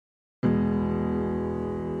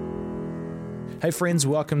Hey friends,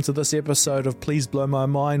 welcome to this episode of Please Blow My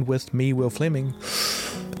Mind with me, Will Fleming.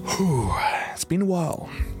 It's been a while.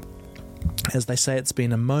 As they say, it's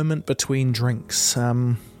been a moment between drinks.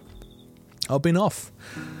 I've been off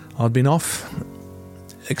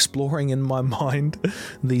exploring in my mind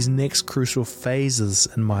these next crucial phases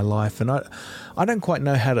in my life, and I don't quite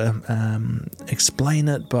know how to explain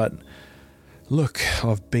it, but look,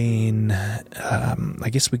 I've been, I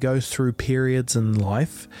guess we go through periods in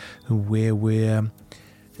life where we're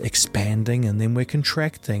expanding and then we're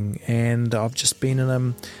contracting, and I've just been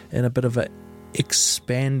in a bit of a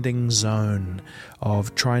expanding zone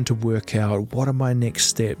of trying to work out what are my next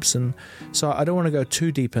steps. And so I don't want to go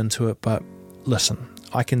too deep into it, but listen,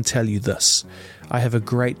 I can tell you this. I have a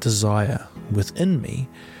great desire within me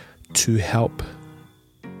to help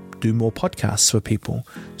do more podcasts for people,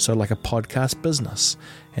 so like a podcast business,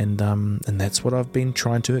 and that's what I've been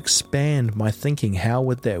trying to expand my thinking. How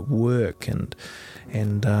would that work? And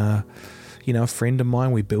a friend of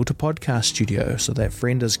mine, we built a podcast studio. So that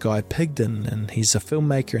friend is Guy Pigden, and he's a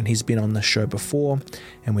filmmaker, and he's been on the show before.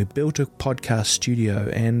 And we built a podcast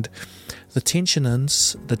studio, and the tension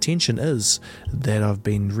is that I've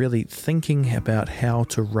been really thinking about how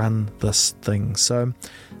to run this thing. So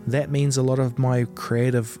that means a lot of my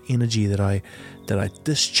creative energy that I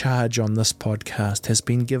discharge on this podcast has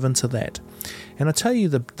been given to that. And I tell you,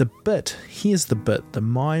 here's the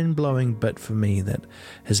mind-blowing bit for me that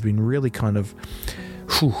has been really kind of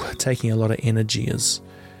taking a lot of energy is,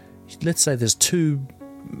 let's say there's two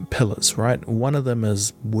pillars, right? One of them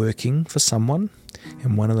is working for someone,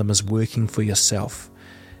 and one of them is working for yourself.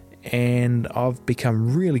 And I've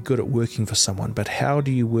become really good at working for someone, but how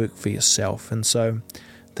do you work for yourself? And so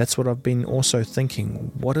that's what I've been also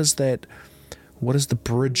thinking. What is that? What is the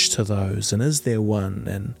bridge to those? And is there one?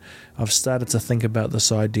 And I've started to think about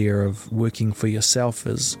this idea of working for yourself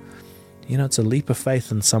as, it's a leap of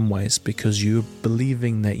faith in some ways, because you're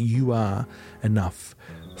believing that you are enough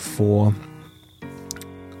for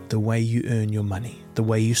the way you earn your money, the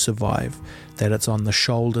way you survive, that it's on the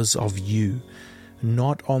shoulders of you,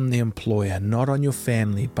 not on the employer, not on your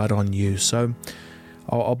family, but on you. So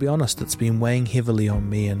I'll be honest, it's been weighing heavily on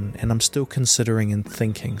me, and I'm still considering and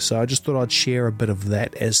thinking. So I just thought I'd share a bit of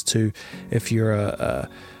that as to if you're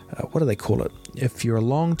what do they call it? If you're a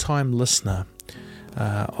long-time listener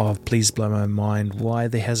of Please Blow My Mind, why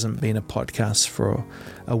there hasn't been a podcast for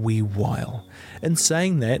a wee while. In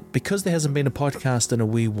saying that, because there hasn't been a podcast in a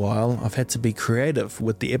wee while, I've had to be creative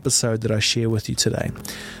with the episode that I share with you today.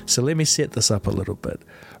 So let me set this up a little bit.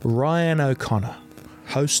 Ryan O'Connor,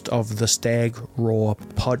 host of the Stag Raw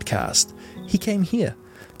podcast, he came here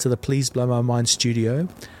to the Please Blow My Mind studio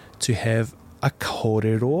to have a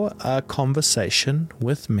corridor, a conversation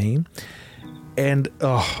with me. And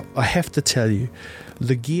I have to tell you,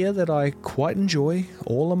 the gear that I quite enjoy,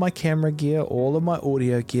 all of my camera gear, all of my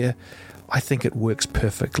audio gear, I think it works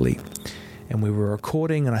perfectly. And we were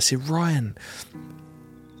recording, and I said, Ryan,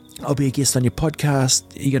 I'll be a guest on your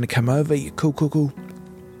podcast. Are you going to come over? Cool.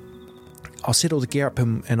 I'll set all the gear up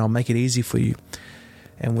and I'll make it easy for you.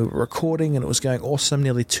 And we were recording, and it was going awesome.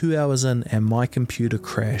 Nearly 2 hours in, and my computer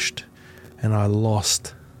crashed, and I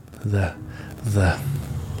lost that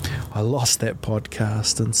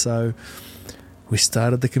podcast. And so we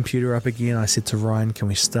started the computer up again. I said to Ryan, can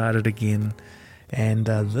we start it again? And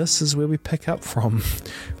this is where we pick up from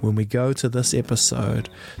when we go to this episode.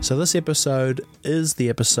 So this episode is the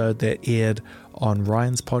episode that aired on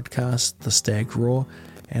Ryan's podcast, The Stag Raw.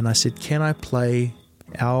 And I said, can I play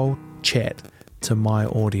our chat to my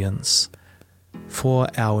audience for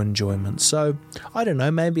our enjoyment? So, I don't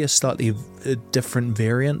know, maybe a slightly different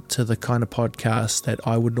variant to the kind of podcast that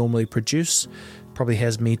I would normally produce. Probably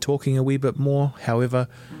has me talking a wee bit more. However,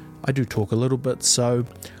 I do talk a little bit, so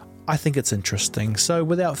I think it's interesting. So,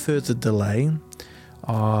 without further delay,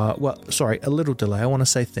 a little delay, I want to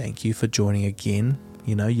say thank you for joining again.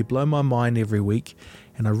 You blow my mind every week,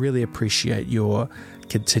 and I really appreciate your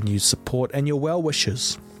continued support and your well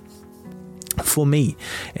wishes for me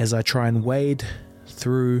as I try and wade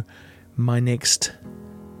through my next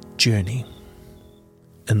journey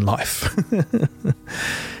in life.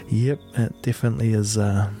 Yep, it definitely is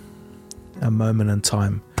a moment in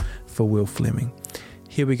time for Will Fleming.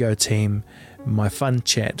 Here we go, team. My fun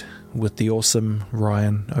chat with the awesome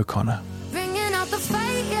Ryan O'Connor. Bringing out the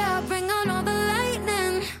fight, yeah, bring on all the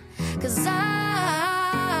lightning. 'Cause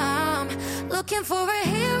I'm looking for a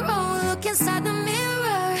hero, look inside the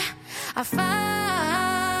mirror. I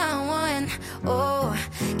found one,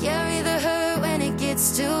 carry the hurt when it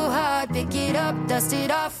gets too hard. Pick it up, dust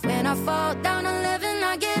it off. When I fall down 11,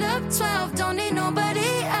 I get up 12. Don't need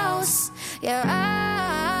nobody else. Yeah,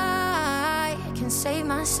 I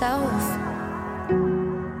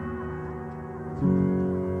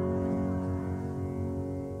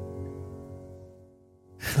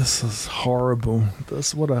This is horrible.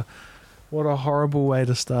 What a horrible way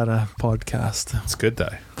to start a podcast. It's good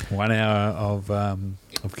though. 1 hour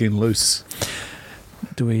of getting loose.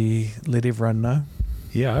 Do we let everyone know?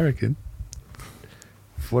 Yeah, I reckon.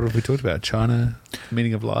 What have we talked about? China,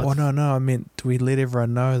 meaning of life. Oh no, I meant do we let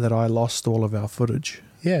everyone know that I lost all of our footage?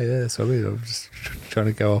 Yeah, that's what I mean. I'm just trying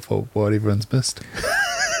to go off what everyone's missed.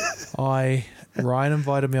 Ryan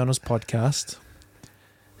invited me on his podcast.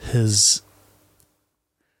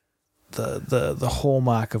 The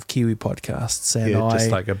hallmark of Kiwi podcasts, and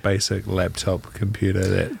just like a basic laptop computer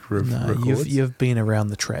that records. You've been around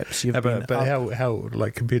the traps. But how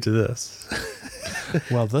like compared to this?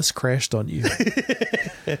 Well, this crashed on you.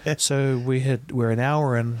 So we're an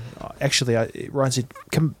hour in. Actually, Ryan said,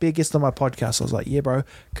 "Come be a guest on my podcast." I was like, "Yeah, bro,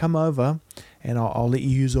 come over, and I'll let you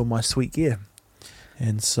use all my sweet gear."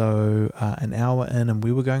 And so an hour in, and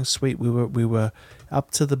we were going sweet. We were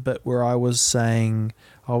up to the bit where I was saying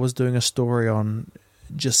I was doing a story on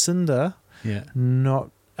Jacinda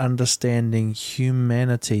not understanding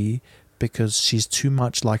humanity because she's too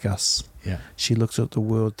much like us. Yeah. She looks at the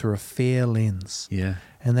world through a fair lens. Yeah.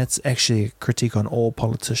 And that's actually a critique on all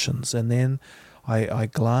politicians. And then I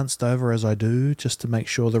glanced over, as I do, just to make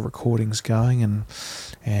sure the recording's going,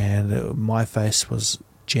 and my face was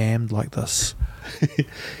jammed like this.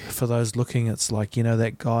 For those looking, it's like, you know,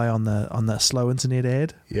 that guy on that slow internet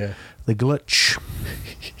ad? Yeah. The glitch.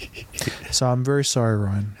 So I'm very sorry,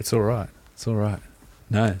 Ryan. It's all right. It's all right.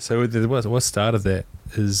 No, so what started that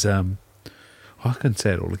is I can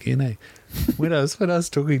say it all again, eh? When I was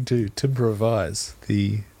talking to Tim Provise,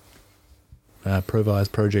 the Provise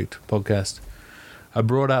Project podcast, I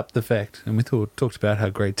brought up the fact, and we talked about how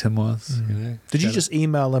great Tim was. You know, did you just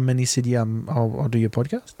email him and he said, "Yeah, I'll do your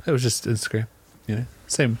podcast"? It was just Instagram. You know,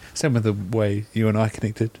 same with the way you and I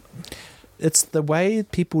connected. It's the way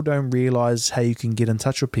people don't realise how you can get in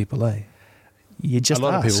touch with people, eh? You just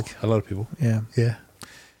ask. A lot of people. Yeah. Yeah.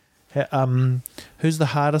 Who's the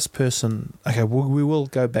hardest person? Okay, we will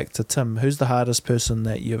go back to Tim. Who's the hardest person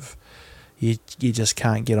that you just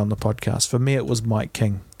can't get on the podcast? For me, it was Mike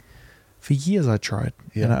King. For years I tried,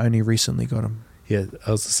 and I only recently got him. Yeah,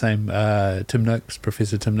 I was the same. Tim Noakes,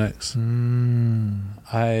 Professor Tim Noakes.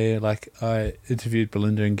 I interviewed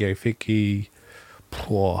Belinda and Gary Fettke.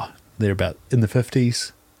 They're about in the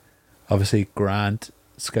 50s. Obviously, Grant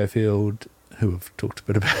Schofield, who we've talked a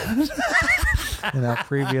bit about in our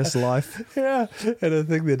previous life. Yeah, and I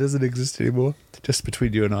think that doesn't exist anymore, just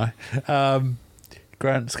between you and I.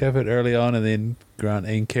 Grant Schofield early on, and then Grant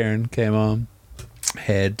and Karen came on.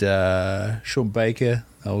 Had Sean Baker,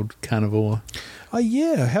 old carnivore. Oh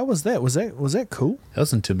yeah, how was that? Was that cool? That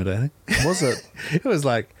was intimidating. Was it? It was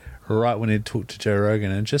like right when he'd talked to Joe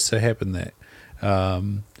Rogan, and it just so happened that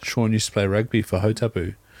Sean used to play rugby for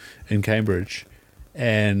Hotapu in Cambridge,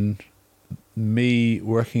 and me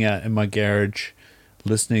working out in my garage,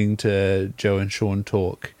 listening to Joe and Sean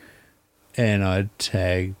talk, and I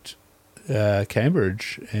tagged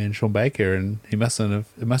Cambridge and Sean Baker, and it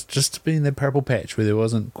must just been the purple patch where there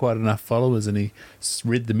wasn't quite enough followers, and he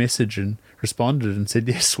read the message and responded and said,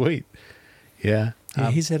 "Yeah, sweet." Yeah.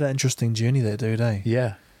 He's had an interesting journey, that dude, eh?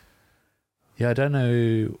 Yeah. Yeah, I don't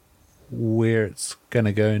know where it's going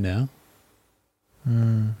to go now.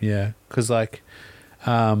 Yeah, because like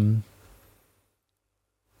Siobhan,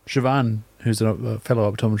 who's a fellow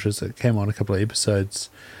optometrist that came on a couple of episodes,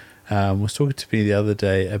 was talking to me the other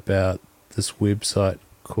day about this website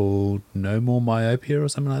called No More Myopia or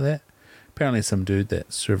something like that. Apparently some dude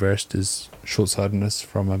that's reversed his short-sightedness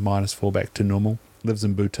from a -4 back to normal, lives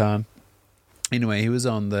in Bhutan. Anyway, he was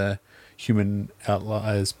on the Human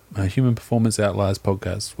Performance Outliers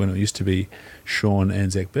podcast when it used to be Sean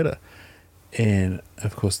and Zach Bitter. And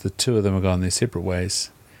of course the two of them are gone their separate ways.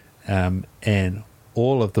 And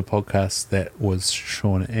all of the podcasts that was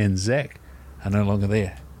Sean and Zach are no longer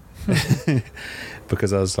there.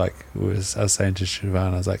 Because I was saying to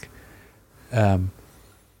Siobhan, I was like, I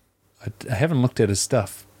haven't looked at his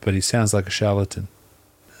stuff, but he sounds like a charlatan.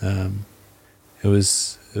 There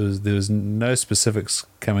was no specifics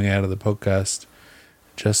coming out of the podcast,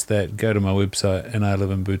 just that go to my website and I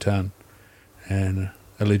live in Bhutan, and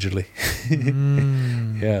allegedly.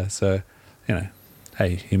 Yeah, so you know,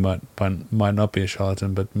 hey, he might not be a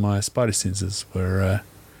charlatan, but my spidey senses were a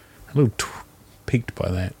little piqued by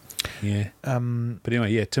that. Yeah. But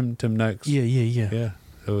anyway, yeah, Tim Noakes. Yeah. Yeah.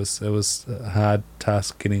 It was a hard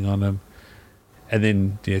task getting on him, and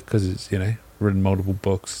then because it's written multiple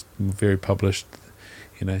books, very published.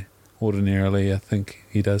 Ordinarily I think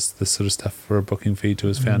he does this sort of stuff for a booking fee to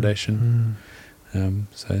his foundation.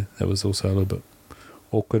 So that was also a little bit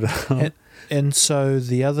awkward. And so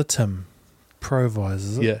the other Tim, Provise,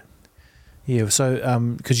 is it? Yeah. Yeah, so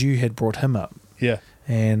because you had brought him up Yeah.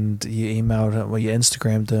 and you emailed him, well, you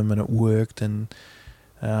Instagrammed him and it worked, and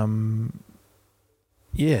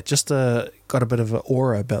just got a bit of an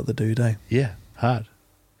aura about the dude, eh? Yeah. Hard.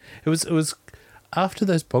 It was after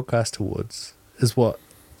those podcast awards is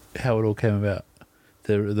how it all came about.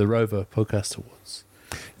 The Rover Podcast Awards.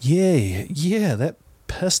 Yeah, that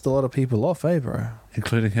pissed a lot of people off, eh, bro?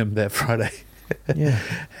 Including him that Friday. Yeah.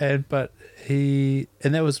 And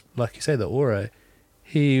that was, like you say, the aura.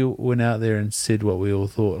 He went out there and said what we all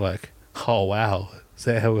thought, like, oh wow, is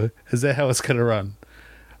that how it's gonna run?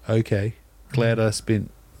 Okay. Glad I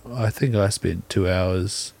spent 2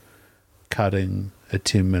 hours cutting a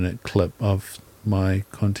 10-minute clip of my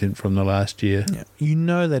content from the last year. Yeah. You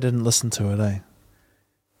know they didn't listen to it, eh?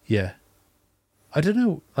 Yeah. I don't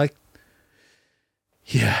know, like,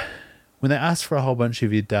 yeah. When they asked for a whole bunch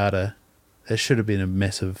of your data, that should have been a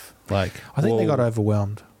massive, like... I think they got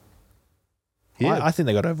overwhelmed. Yeah. I think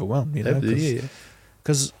they got overwhelmed, you know,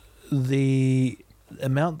 because the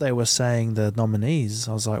amount they were saying the nominees,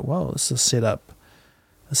 I was like, well, this is set up,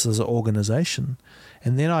 this is an organisation.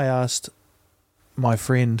 And then I asked my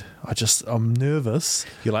friend, I'm nervous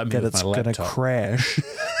You like me that with it's my going to laptop. crash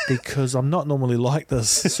because I'm not normally like this.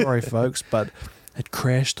 Sorry, folks, but it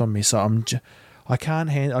crashed on me. So I can't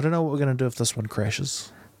I don't know what we're going to do if this one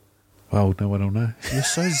crashes. Well, no one will know. You're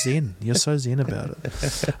so zen. You're so zen about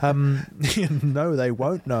it. No, they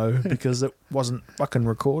won't know because it wasn't fucking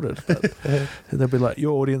recorded. But they'll be like,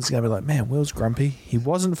 your audience is going to be like, man, Will's grumpy. He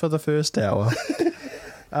wasn't for the first hour.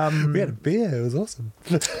 We had a beer. It was awesome.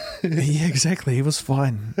 Yeah, exactly. He was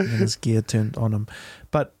fine and his gear turned on him.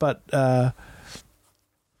 But there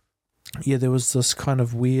was this kind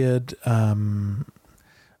of weird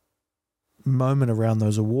moment around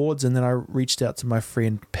those awards, and then I reached out to my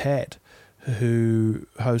friend Pat, who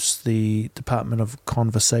hosts the Department of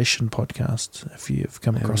Conversation podcast, if you've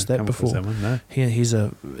come across that before. No. He's a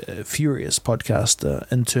furious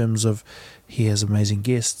podcaster in terms of he has amazing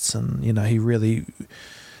guests, and you know he really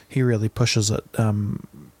pushes it.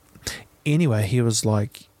 Anyway, he was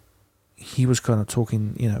kind of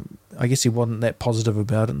talking, you know, I guess he wasn't that positive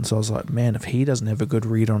about it, and so I was like, man, if he doesn't have a good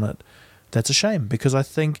read on it, that's a shame, because I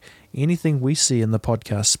think anything we see in the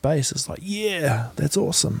podcast space is like, yeah, that's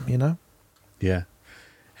awesome, you know? Yeah.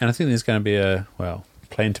 And I think there's going to be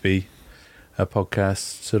planned to be a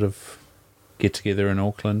podcast sort of get together in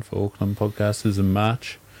Auckland for Auckland podcasters in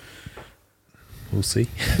March. We'll see.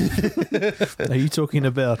 Are you talking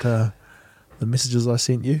about the messages I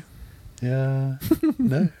sent you? Yeah.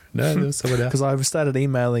 No, there was someone else. Because I started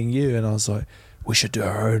emailing you and I was like, we should do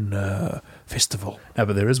our own festival. No,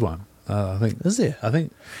 but there is one. I think. Is there? I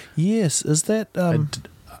think. Yes. Is that...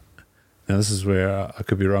 Now, this is where I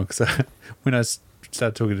could be wrong, because when I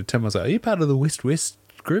started talking to Tim, I was like, are you part of the West West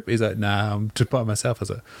group? He's like, nah, I'm just by myself. I was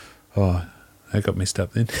like, oh, that got messed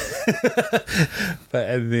up then.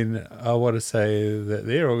 And then I want to say that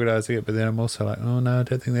they're organising it, but then I'm also like, oh, no, I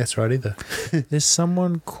don't think that's right either. There's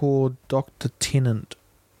someone called Dr. Tennant,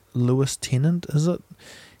 Lewis Tennant, is it?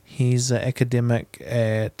 He's an academic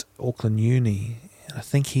at Auckland Uni. I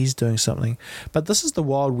think he's doing something. But this is the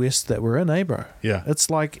Wild West that we're in, eh, bro? Yeah. It's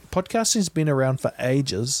like podcasting's been around for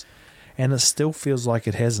ages and it still feels like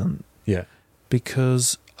it hasn't. Yeah.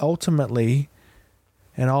 Because ultimately,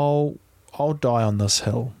 and I'll die on this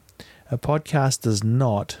hill, a podcast is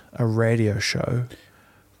not a radio show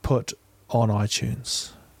put on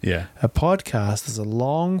iTunes. Yeah. A podcast is a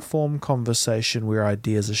long-form conversation where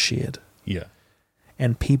ideas are shared. Yeah.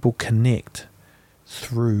 And people connect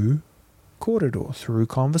through corridor, through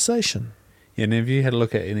conversation. Yeah, and have you had a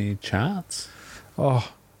look at any charts?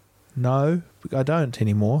 No, I don't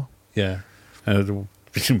anymore. Yeah.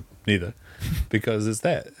 Neither. Because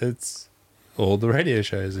it's all the radio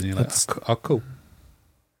shows, and you're like, oh, cool.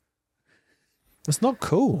 It's not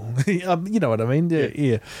cool. You know what I mean?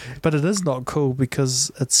 Yeah. But it is not cool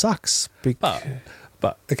because it sucks.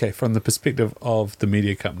 But okay, from the perspective of the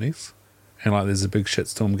media companies, and like there's a big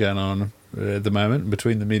shitstorm going on at the moment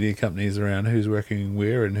between the media companies around who's working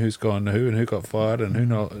where and who's gone to who and who got fired and who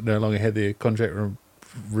no longer had their contract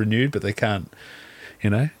renewed, but they can't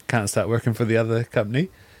start working for the other company.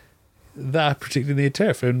 They're protecting their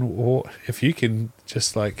turf, or if you can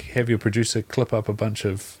just like have your producer clip up a bunch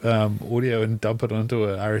of audio and dump it onto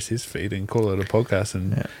a RSS feed and call it a podcast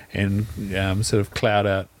and sort of cloud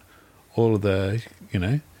out all of the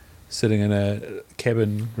sitting in a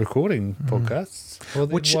cabin recording podcasts. Well,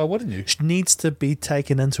 which why wouldn't you? Needs to be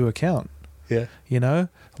taken into account. Yeah.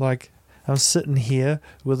 Like I'm sitting here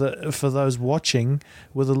for those watching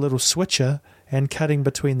with a little switcher and cutting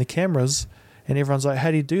between the cameras, and everyone's like,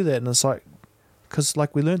 how do you do that? And it's like, because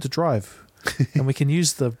like we learned to drive and we can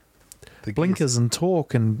use the blinkers and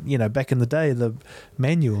talk, and back in the day the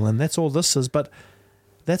manual, and that's all this is. But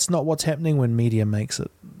that's not what's happening when media makes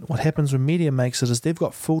it. What happens when media makes it is they've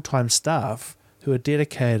got full-time staff who are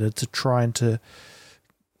dedicated to trying to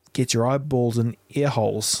get your eyeballs and ear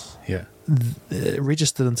holes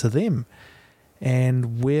registered into them.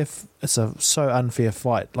 And it's a so unfair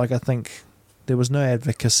fight. Like, I think there was no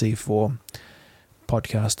advocacy for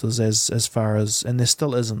podcasters as far as, and there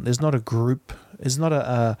still isn't. There's not a group. There's not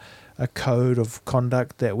a code of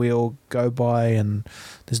conduct that we all go by, and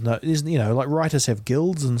there's like writers have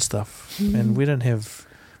guilds and stuff, and we don't have.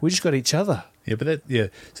 We just got each other. Yeah, but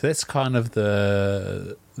so that's kind of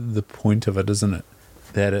the point of it, isn't it?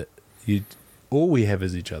 That all we have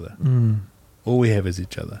is each other. All we have is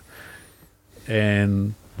each other.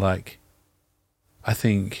 And like, I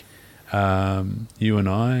think you and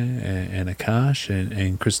I and Akash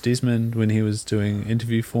and Chris Desmond, when he was doing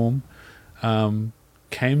interview form,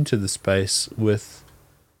 came to the space with,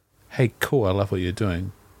 hey, cool, I love what you're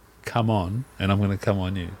doing. Come on, and I'm going to come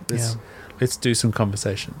on you. Let's do some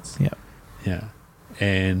conversations. Yeah. Yeah.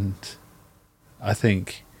 And I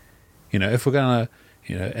think, if we're going to,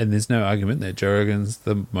 and there's no argument that Joe Rogan's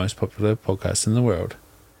the most popular podcast in the world.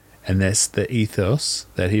 And that's the ethos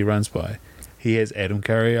that he runs by. He has Adam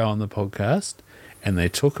Carrier on the podcast, and they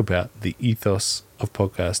talk about the ethos of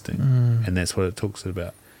podcasting, and that's what it talks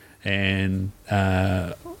about. And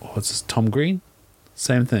Tom Green,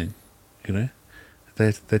 same thing.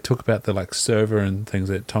 They talk about the like server and things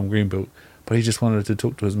that Tom Green built, but he just wanted to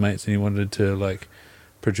talk to his mates, and he wanted to like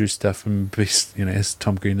produce stuff and be, as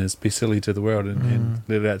Tom Green is, be silly to the world and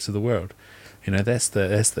let it out to the world. That's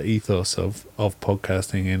the ethos of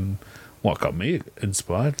podcasting, and what got me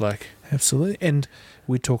inspired. Like, absolutely. And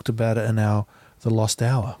we talked about it in the Lost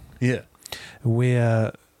Hour. Yeah.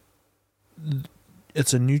 Where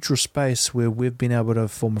it's a neutral space where we've been able to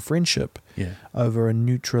form a friendship over a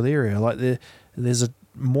neutral area. Like there's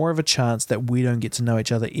more of a chance that we don't get to know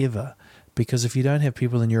each other ever, because if you don't have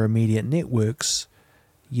people in your immediate networks,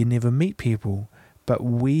 you never meet people. But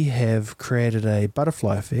we have created a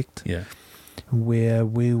butterfly effect. Yeah. Where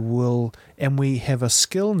we have a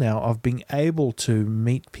skill now of being able to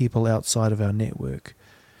meet people outside of our network.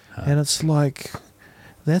 And it's like,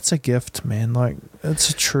 that's a gift, man. Like, it's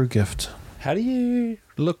a true gift. How do you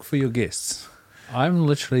look for your guests? I'm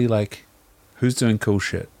literally like, who's doing cool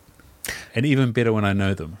shit? And even better when I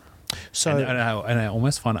know them. So, and I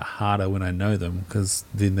almost find it harder when I know them, because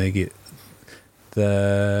then they get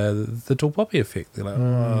the tall poppy effect. They're like,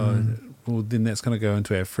 well, then that's going to go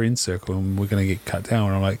into our friend circle and we're going to get cut down.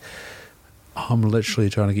 And I'm like, I'm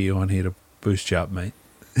literally trying to get you on here to boost you up, mate.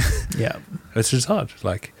 Yeah. It's just hard.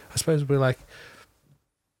 Like, I suppose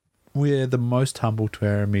we're the most humble to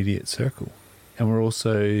our immediate circle. And we're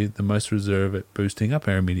also the most reserved at boosting up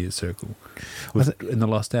our immediate circle. In the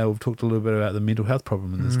last hour, we've talked a little bit about the mental health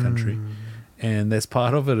problem in this country. And that's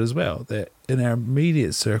part of it as well, that in our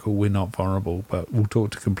immediate circle, we're not vulnerable, but we'll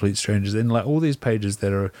talk to complete strangers. And like all these pages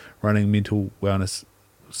that are running mental wellness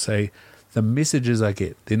say, the messages I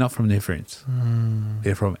get, they're not from their friends.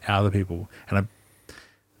 They're from other people. And I'm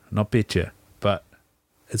not bet you, but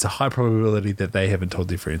it's a high probability that they haven't told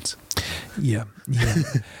their friends. Yeah.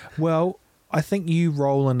 Well, I think you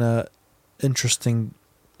roll in a interesting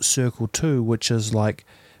circle too, which is like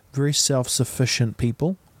very self-sufficient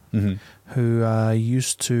people. Who are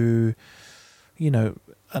used to,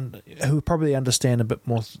 who probably understand a bit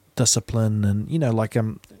more discipline, and like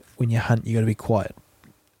when you hunt, you got to be quiet.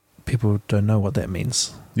 People don't know what that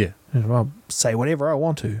means. Yeah, I'll say whatever I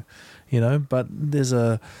want to, But there's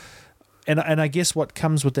and I guess what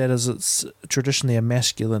comes with that is it's traditionally a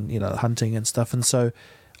masculine, hunting and stuff, and so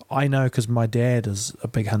I know because my dad is a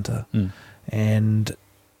big hunter, and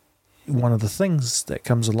one of the things that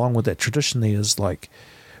comes along with that traditionally is like,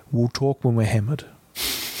 we'll talk when we're hammered.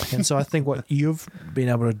 And so I think what you've been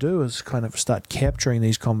able to do is kind of start capturing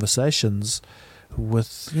these conversations with,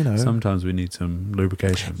 Sometimes we need some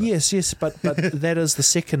lubrication. Yes, but that is the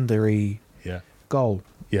secondary goal.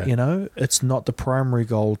 Yeah. It's not the primary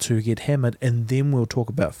goal to get hammered and then we'll talk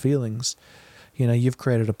about feelings. You've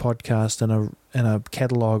created a podcast and a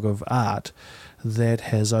catalogue of art that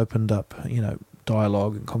has opened up,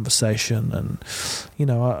 dialogue and conversation, and,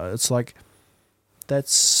 it's like,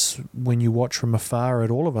 that's when you watch from afar at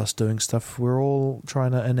all of us doing stuff, we're all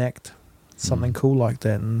trying to enact something cool like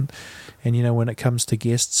that. And when it comes to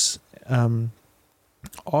guests,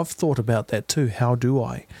 I've thought about that too. How do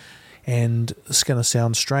I? And it's going to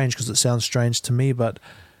sound strange because it sounds strange to me, but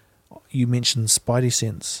you mentioned spidey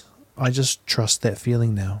sense. I just trust that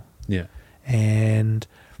feeling now. Yeah. And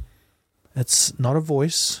It's not a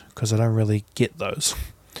voice, because I don't really get those,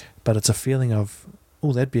 but it's a feeling of,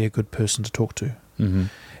 oh, that'd be a good person to talk to. Mm-hmm.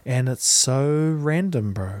 And it's so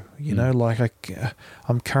random, bro. You know, like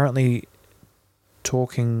I'm currently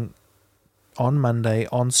talking on Monday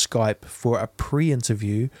on Skype for a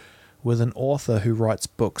pre-interview with an author who writes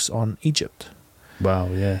books on Egypt. Wow,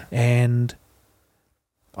 yeah. And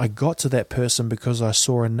I got to that person because I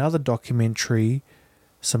saw another documentary,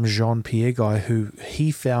 some Jean-Pierre guy who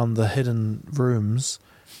he found the hidden rooms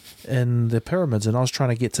in the pyramids, and I was trying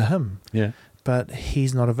to get to him. Yeah. But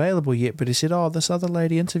he's not available yet. But he said, oh, this other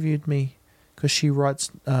lady interviewed me because she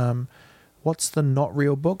writes, what's the not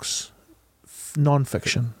real books?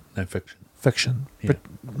 Non-fiction. No fiction. Fiction. Yeah.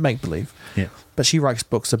 But make-believe. Yeah. But she writes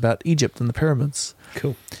books about Egypt and the pyramids.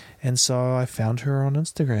 Cool. And so I found her on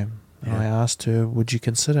Instagram. And Yeah. I asked her, would you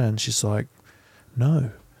consider? And she's like,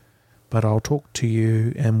 no. But I'll talk to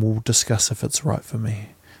you and we'll discuss if it's right for me.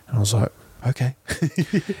 And I was like, okay.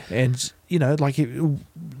 And, you know, like and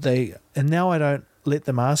now I don't let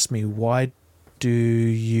them ask me, why do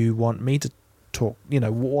you want me to talk? You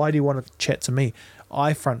know, why do you want to chat to me?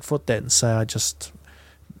 I front foot that and say,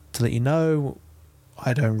 to let you know,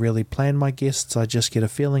 I don't really plan my guests. I just get a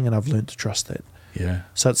feeling, and I've learned to trust that. Yeah.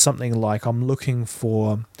 So it's something like I'm looking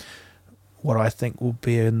for what I think will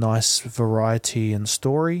be a nice variety in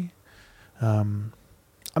story.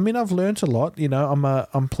 I mean, I've learned a lot. You know,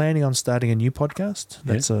 I'm planning on starting a new podcast.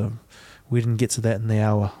 We didn't get to that in the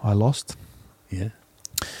hour I lost. Yeah.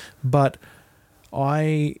 But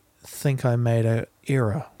I think I made an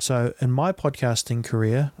error. So in my podcasting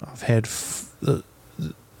career, I've had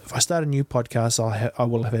if I start a new podcast, I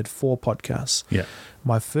will have had 4 podcasts. Yeah.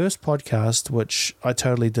 My first podcast, which I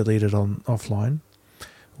totally deleted offline,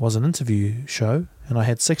 was an interview show, and I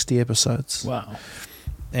had 60 episodes. Wow.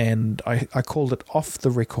 And I called it Off the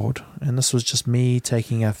Record, and this was just me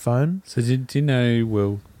taking a phone. So do you know,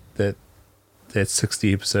 Will, that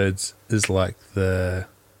 60 episodes is like the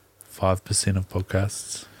 5% of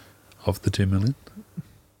podcasts of the 2 million?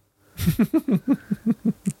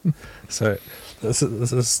 So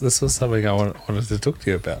this was something I wanted to talk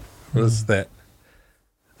to you about. Was that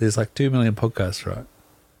there's like 2 million podcasts, right?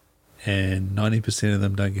 And 90% of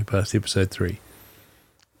them don't get past episode 3.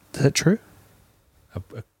 Is that true?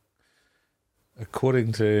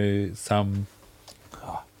 According to some,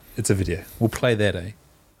 it's a video. We'll play that, eh?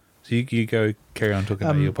 So you go carry on talking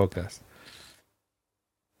about your podcast.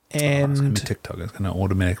 And it's going to be TikTok. It's going to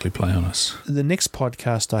automatically play on us. The next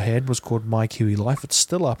podcast I had was called My Kiwi Life. It's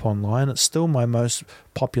still up online. It's still my most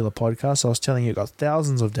popular podcast. I was telling you, it got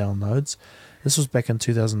thousands of downloads. This was back in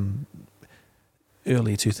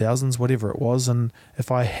early 2000s, whatever it was. And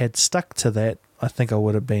if I had stuck to that, I think I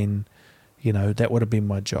would have been, that would have been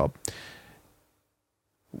my job.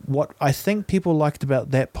 What I think people liked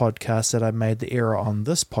about that podcast that I made the error on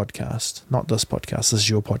this podcast, not this podcast, this is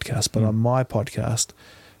your podcast, but on my podcast,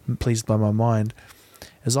 Please Blow My Mind,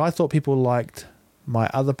 is I thought people liked my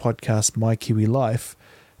other podcast, My Kiwi Life,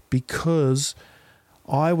 because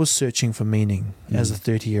I was searching for meaning as a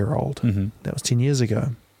 30-year-old. Mm-hmm. That was 10 years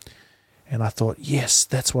ago. And I thought, yes,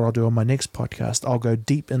 that's what I'll do on my next podcast. I'll go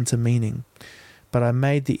deep into meaning. But I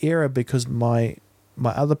made the error because my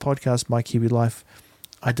other podcast, My Kiwi Life,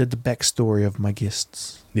 I did the backstory of my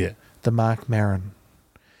guests. Yeah. The Mark Maron.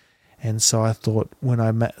 And so I thought when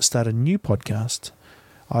I start a new podcast,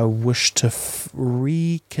 I wish to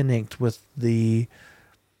reconnect with the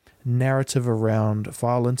narrative around, if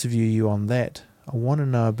I'll interview you on that, I want to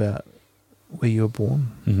know about where you were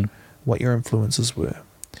born, what your influences were.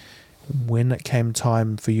 When it came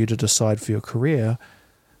time for you to decide for your career,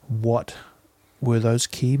 what were those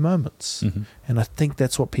key moments? And I think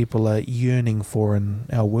that's what people are yearning for in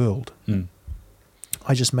our world.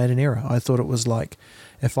 I just made an error. I thought it was like,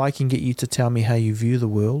 if I can get you to tell me how you view the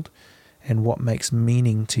world and what makes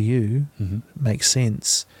meaning to you, makes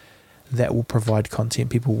sense, that will provide content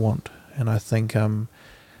people want. And I think...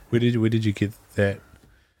 Where did you get that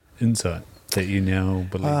insight that you now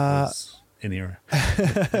believe is an error?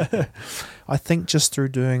 I think just through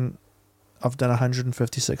I've done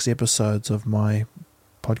 156 episodes of my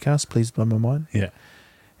podcast, Please Blow My Mind. Yeah.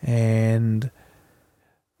 And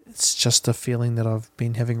it's just a feeling that I've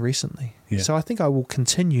been having recently. Yeah. So I think I will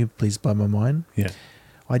continue Please Blow My Mind. Yeah.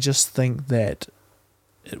 I just think that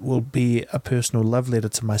it will be a personal love letter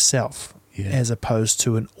to myself as opposed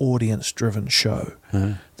to an audience-driven show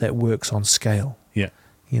that works on scale. Yeah.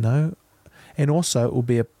 And also it will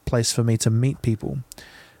be a place for me to meet people.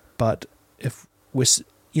 But if we're...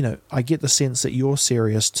 I get the sense that you're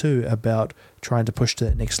serious too about trying to push to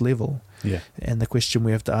that next level. Yeah. And the question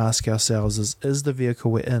we have to ask ourselves is the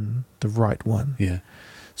vehicle we're in the right one? Yeah.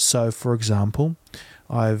 So, for example,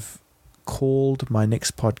 I've called my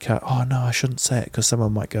next podcast. Oh, no, I shouldn't say it because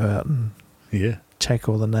someone might go out and take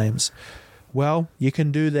all the names. Well, you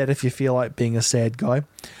can do that if you feel like being a sad guy.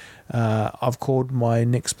 I've called my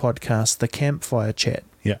next podcast the Campfire Chat.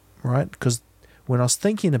 Yeah. Right? Because when I was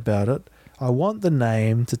thinking about it, I want the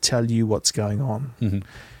name to tell you what's going on. Mm-hmm.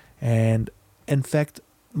 And in fact,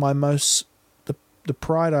 the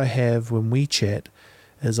pride I have when we chat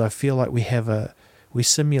is I feel like we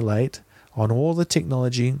simulate on all the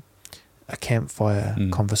technology a campfire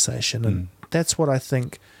conversation. And that's what I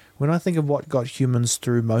think. When I think of what got humans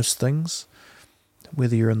through most things,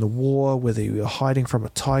 whether you're in the war, whether you're hiding from a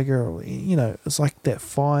tiger, or, it's like that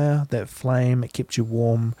fire, that flame, it kept you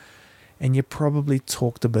warm, and you probably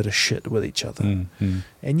talked a bit of shit with each other. And,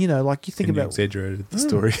 like you think and about... you exaggerated the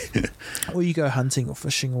story. Or you go hunting or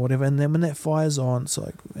fishing or whatever, and then when that fire's on, it's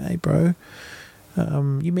like, hey, bro,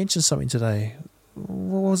 you mentioned something today.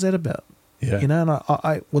 What was that about? Yeah. And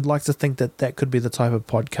I would like to think that could be the type of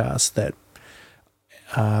podcast that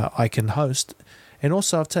I can host. And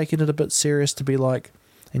also I've taken it a bit serious to be like,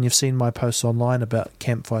 and you've seen my posts online about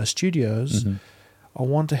Campfire Studios, I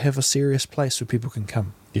want to have a serious place where people can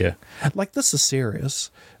come. Yeah. Like, this is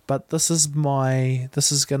serious, but this is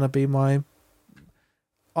going to be my...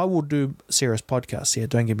 I will do serious podcasts here,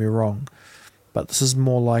 don't get me wrong, but this is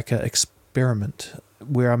more like an experiment.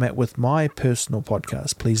 Where I'm at with my personal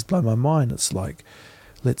podcast, Please Blow My Mind, it's like,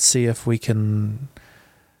 let's see if we can,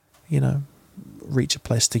 reach a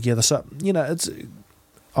place together. So,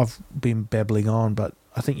 I've been babbling on, but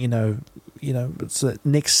I think, it's the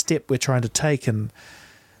next step we're trying to take. And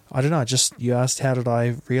I don't know, you asked how did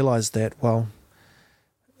I realize that? Well,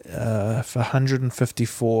 for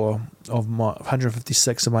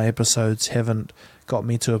 156 of my episodes haven't got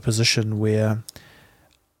me to a position where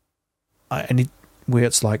where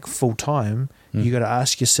it's like full time, you got to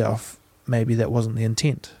ask yourself, maybe that wasn't the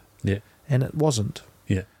intent. Yeah. And it wasn't.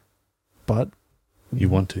 Yeah. But you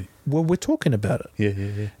want to. Well, we're talking about it.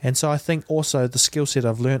 Yeah. And so I think also the skill set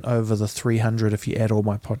I've learned over the 300, if you add all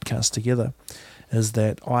my podcasts together, is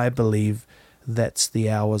that I believe that's the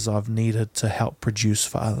hours I've needed to help produce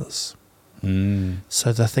for others.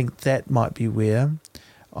 So I think that might be where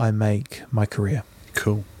I make my career.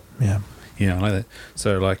 Cool. Yeah. Yeah, I like that.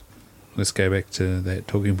 So, let's go back to that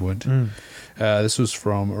talking point. This was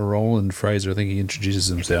from Roland Fraser. I think he introduces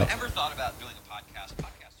himself. If you've ever thought about doing a podcast,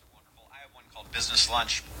 podcasts are wonderful. I have one called Business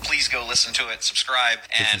Lunch. Please go listen to it, subscribe,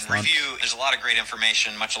 and review. There's a lot of great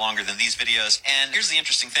information, much longer than these videos. And here's the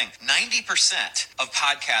interesting thing. 90% of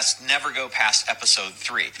podcasts never go past episode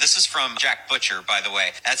 3. This is from Jack Butcher, by the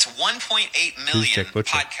way. That's 1.8 million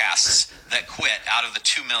podcasts that quit out of the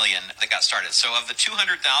 2 million that got started. So of the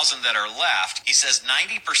 200,000 that are left, he says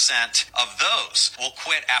 90% of those will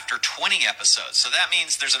quit after 20 episodes. So that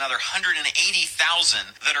means there's another 180,000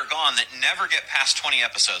 that are gone that never get past 20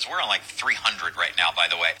 episodes. We're on like 300 right now, by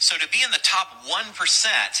the way. So to be in the top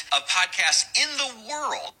 1% of podcasts in the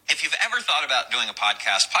world, if you've ever thought about doing a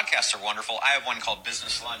podcast, podcasts are wonderful. I have one called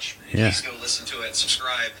Business Lunch. Please go listen to it,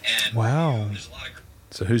 subscribe, and wow. There's a lot of...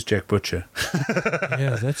 So who's Jack Butcher?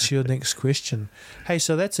 Yeah, that's your next question. Hey,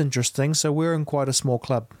 so that's interesting. So we're in quite a small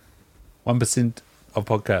club. 1% of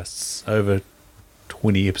podcasts, over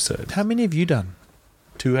 20 episodes. How many have you done?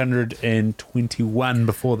 221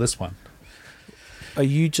 before this one. Are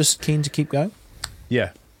you just keen to keep going?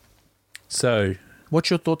 Yeah. So, what's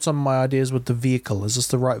your thoughts on my ideas with the vehicle? Is this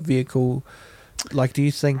the right vehicle? Like, do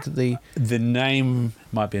you think the name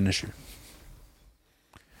might be an issue?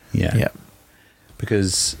 Yeah. Yeah.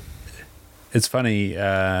 Because it's funny,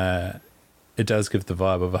 it does give the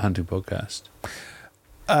vibe of a hunting podcast.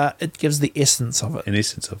 It gives the essence of it. An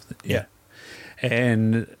essence of it, yeah.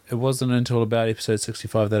 And it wasn't until about episode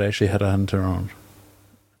 65 that I actually had a hunter on.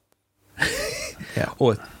 Yeah.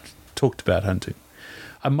 Or talked about hunting.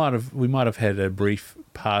 We might have had a brief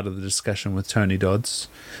part of the discussion with Tony Dodds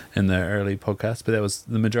in the early podcast, but that was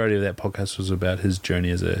the majority of that podcast was about his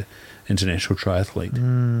journey as a international triathlete.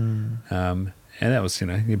 And that was,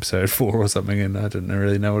 episode 4 or something, and I didn't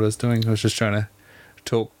really know what I was doing. I was just trying to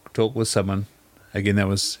talk with someone. Again, that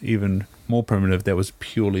was even more primitive. That was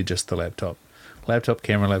purely just the laptop,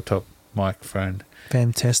 camera, laptop, microphone.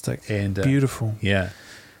 Fantastic. And beautiful. Yeah.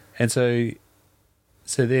 And so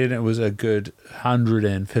then it was a good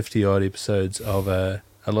 150 odd episodes of a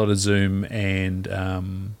lot of Zoom and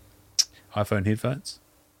iPhone headphones.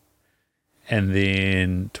 And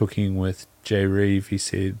then talking with Jay Reeve, he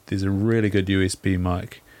said there's a really good USB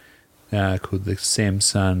mic called the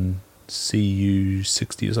Samsung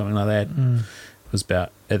CU60 or something like that. It was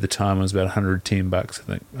about, at the time, it was about $110. I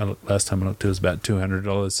think last time I looked, it was about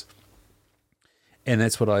 $200. And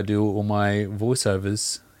that's what I do all my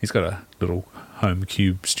voiceovers. He's got a little home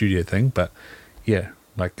cube studio thing, but yeah,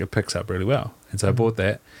 like it picks up really well. And so I bought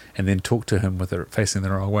that and then talked to him with it facing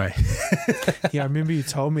the wrong way. Yeah, I remember you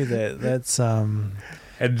told me that. That's And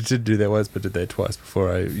didn't do that once, but did that twice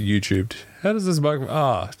before I YouTubed. How does this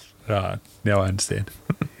microphone? Now I understand.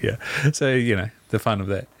 Yeah. So, the fun of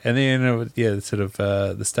that. And then, sort of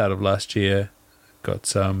the start of last year, got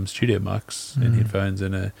some studio mics and headphones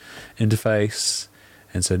and a interface.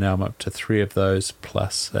 And so now I'm up to 3 of those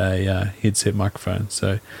plus a headset microphone.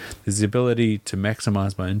 So there's the ability to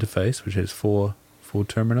maximize my interface, which has four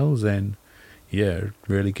terminals, and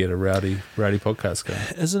really get a rowdy podcast going.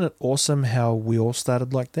 Isn't it awesome how we all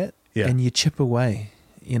started like that? Yeah. And you chip away,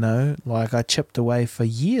 like I chipped away for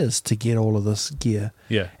years to get all of this gear.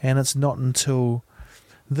 Yeah. And it's not until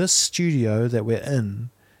this studio that we're in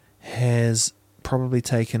has probably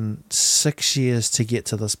taken 6 years to get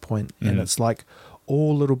to this point. And it's like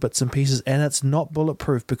all little bits and pieces, and it's not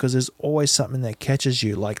bulletproof because there's always something that catches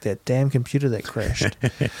you, like that damn computer that crashed,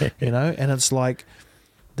 and it's like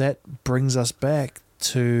that brings us back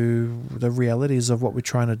to the realities of what we're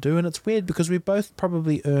trying to do. And it's weird because we both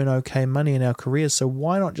probably earn okay money in our careers, so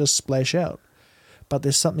why not just splash out? But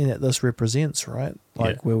there's something that this represents, right?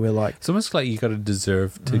 Like where we're like, it's almost like you got to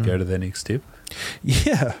deserve to go to the next step.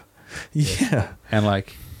 Yeah. And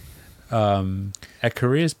like our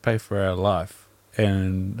careers pay for our life.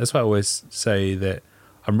 And that's why I always say that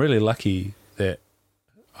I'm really lucky that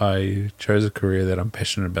I chose a career that I'm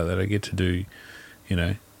passionate about, that I get to do,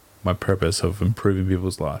 my purpose of improving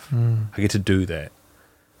people's life. I get to do that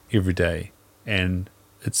every day. And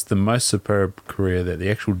it's the most superb career that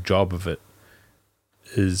the actual job of it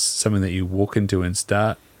is something that you walk into and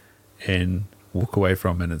start and walk away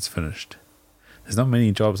from and it's finished. There's not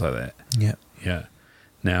many jobs like that. Yeah. Yeah.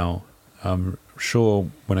 Now, I'm sure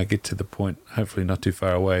when I get to the point, hopefully not too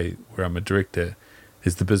far away, where I'm a director,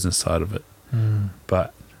 is the business side of it.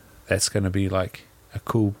 But that's going to be like a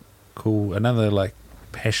cool, another like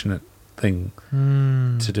passionate thing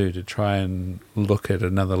to do, to try and look at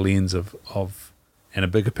another lens of and a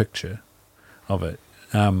bigger picture of it.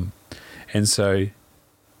 And so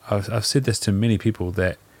I've said this to many people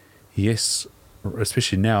that yes,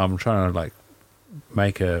 especially now, I'm trying to like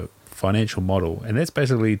make a financial model, and that's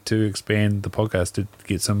basically to expand the podcast to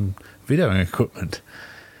get some videoing equipment.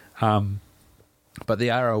 But the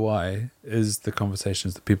ROI is the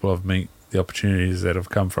conversations that people have met, the opportunities that have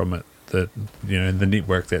come from it, that the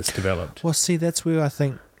network that's developed. Well, see, that's where I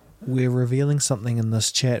think we're revealing something in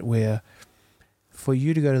this chat where for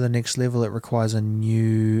you to go to the next level, it requires I'm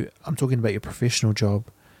talking about your professional job,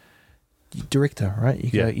 director, right?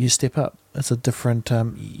 You step up. It's a different,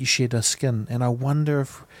 you shed a skin. And I wonder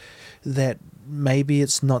if that maybe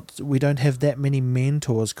it's not, we don't have that many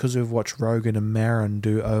mentors because we've watched Rogan and Maron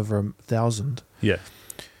do over 1,000. Yeah.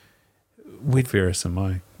 Ferris and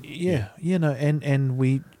Mike. Yeah. And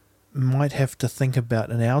we might have to think about,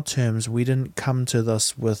 in our terms, we didn't come to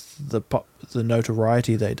this with the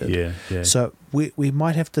notoriety they did. Yeah. So we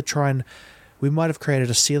might have to try and, we might have created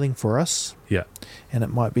a ceiling for us. Yeah. And it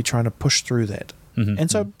might be trying to push through that. And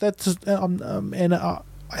so that's,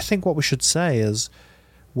 I think what we should say is,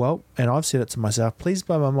 well, and I've said it to myself, Pleased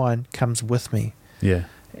by My Mind comes with me. Yeah.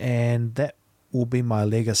 And that will be my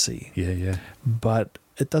legacy. Yeah. But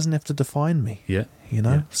it doesn't have to define me. Yeah.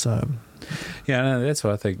 So. Yeah, no, that's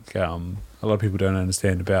what I think a lot of people don't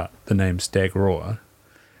understand about the name Stag Roar.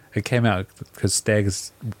 It came out because Stag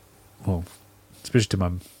is, well, especially to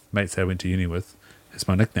my mates that I went to uni with, it's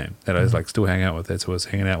my nickname that I was like still hang out with. That's who I was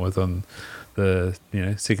hanging out with on the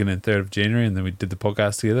 2nd and 3rd of January, and then we did the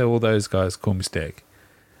podcast together. All those guys call me Stag.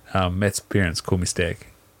 Matt's parents call me Stag,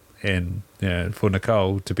 and for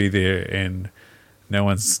Nicole to be there and no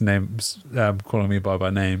one's calling me by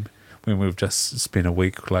name when we've just spent a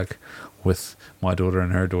week like with my daughter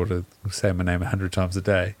and her daughter saying my name 100 times a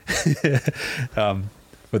day,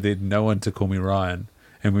 but then no one to call me Ryan.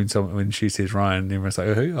 And when she says Ryan, everyone's like,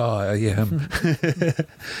 who? Oh, yeah, him.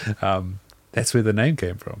 That's where the name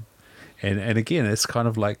came from. And again, it's kind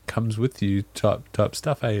of like comes with you type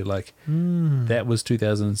stuff, eh? Like, that was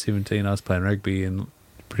 2017, I was playing rugby and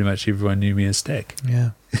pretty much everyone knew me as Stack.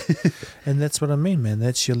 Yeah. And that's what I mean, man.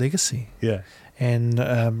 That's your legacy. Yeah.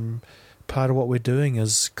 And part of what we're doing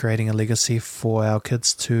is creating a legacy for our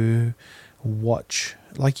kids to watch.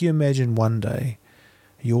 Like, you imagine one day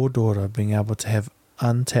your daughter being able to have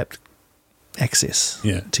untapped access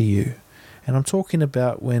to you. And I'm talking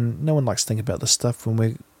about when no one likes to think about this stuff when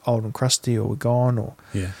we're old and crusty or we're gone or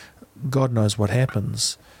God knows what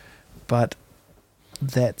happens. But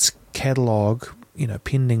that's catalogue,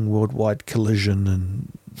 pending worldwide collision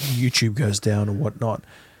and YouTube goes down or whatnot,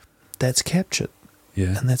 that's captured.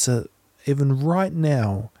 Yeah. And that's even right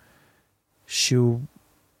now,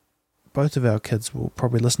 both of our kids will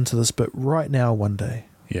probably listen to this, but right now, one day,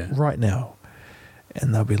 Yeah. right now,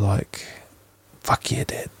 and they'll be like, fuck yeah,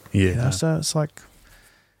 Dad. Yeah. You know? So it's like,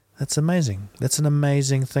 that's amazing. That's an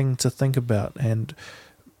amazing thing to think about. And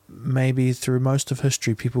maybe through most of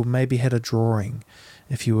history, people maybe had a drawing,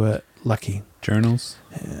 if you were lucky. Journals.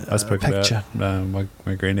 I spoke picture. about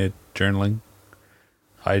my granddad journaling.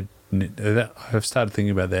 I've started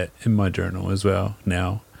thinking about that in my journal as well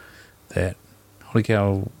now. That, holy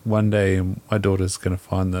cow, one day my daughter's going to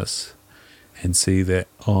find this and see that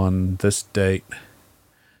on this date,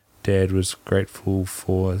 Dad was grateful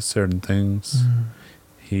for certain things.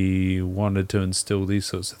 He wanted to instill these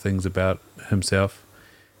sorts of things about himself.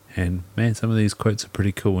 And man, some of these quotes are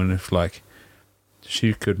pretty cool. And if like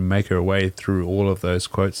she could make her way through all of those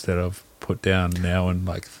quotes that I've put down now in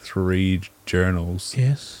like 3 journals,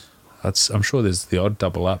 Yes. I'm sure there's the odd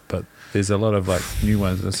double up, but there's a lot of like new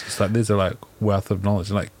ones. It's just like there's a like wealth of knowledge.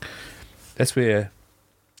 Like that's where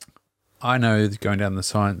I know going down the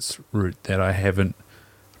science route that I haven't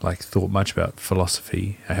like thought much about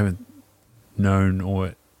philosophy. I haven't known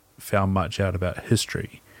or found much out about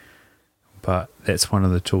history, but that's one of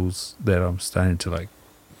the tools that I'm starting to like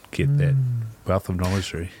get that wealth of knowledge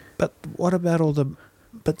through. But what about all the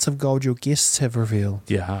bits of gold your guests have revealed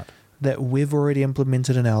Yeah, hard. that we've already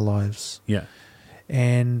implemented in our lives? Yeah,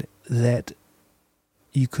 And that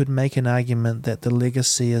you could make an argument that the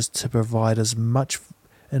legacy is to provide as much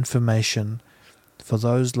information for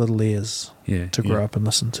those little ears yeah, to grow up and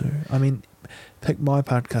listen to. I mean, pick my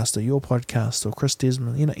podcast or your podcast or Chris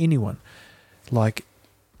Desmond, anyone. Like,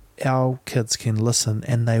 our kids can listen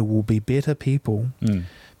and they will be better people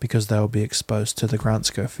because they'll be exposed to the Grant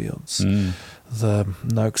Schofields, the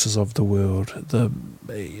Noakes of the world, the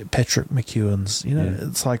Patrick McEwens.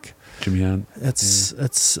 It's like Jimmy Hunt.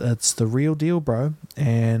 it's the real deal, bro.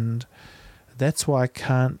 And that's why I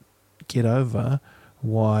can't get over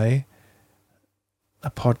why a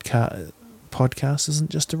podcast isn't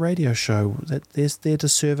just a radio show. That there's there to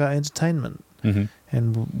serve our entertainment,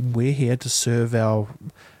 and we're here to serve our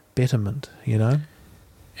betterment. And our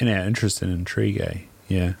interest and intrigue.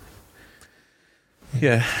 Yeah,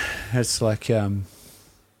 it's like in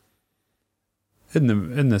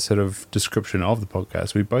the sort of description of the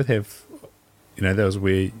podcast, we both have, that was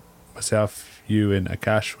where myself, you, and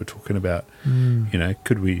Akash were talking about,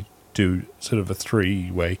 could we do sort of a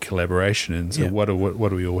 3-way collaboration? And so what do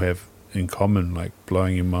we all have in common? Like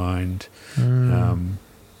blowing your mind,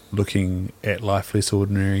 looking at life less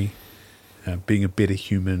ordinary, being a better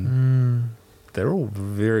human. They're all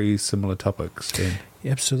very similar topics. And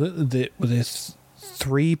absolutely, there's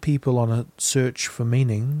 3 people on a search for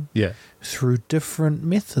meaning. Yeah. Through different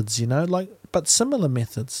methods, but similar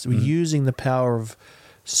methods. We're using the power of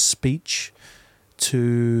speech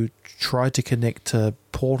to try to connect a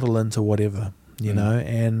portal into whatever,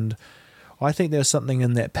 and I think there's something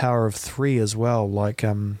in that power of 3 as well. Like,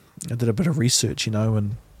 I did a bit of research,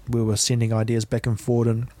 and we were sending ideas back and forward,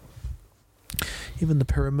 and even the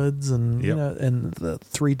pyramids and and the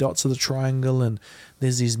 3 dots of the triangle, and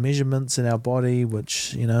there's these measurements in our body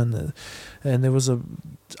which and there was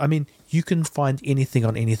you can find anything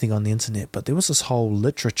on the internet, but there was this whole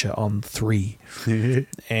literature on 3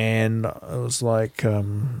 and it was like,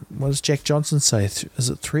 what does Jack Johnson say? Is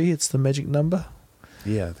it 3? It's the magic number.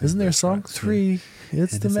 Yeah, isn't there a song? Right. 3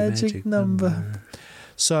 it's the magic number.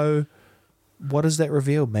 So what does that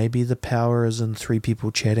reveal? Maybe the power is in 3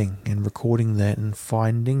 people chatting and recording that and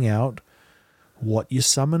finding out what you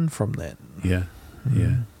summon from that. Yeah.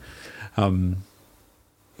 You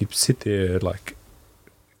sit there like,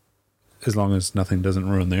 as long as nothing doesn't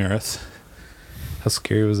ruin the earth. How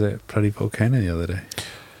scary was that bloody volcano the other day?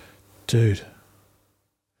 Dude.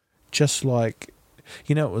 Just like,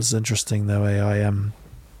 it was interesting though.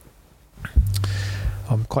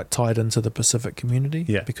 I'm quite tied into the Pacific community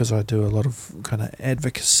because I do a lot of kind of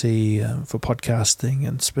advocacy for podcasting,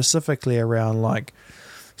 and specifically around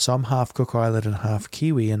so I'm half Cook Island and half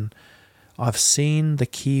Kiwi, and I've seen the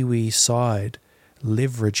Kiwi side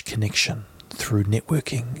leverage connection through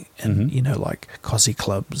networking and like cozy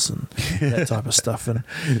clubs and that type of stuff. And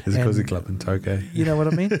there's a cozy club in Tokyo. You know what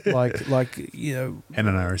I mean? And an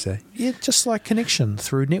RSA. Yeah, just like connection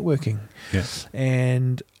through networking. Yeah.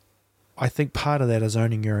 And I think part of that is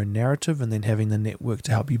owning your own narrative and then having the network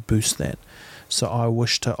to help you boost that. So I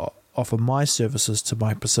wish to offer my services to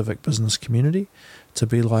my Pacific business community to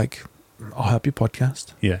be like, I'll help you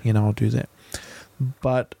podcast. Yeah. I'll do that.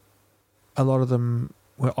 But a lot of them,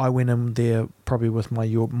 I went in there probably with my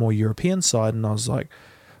more European side, and I was like,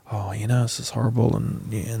 oh, this is horrible,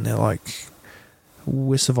 and they're like,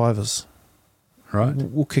 we're survivors. Right.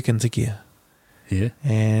 We'll kick into gear. Yeah.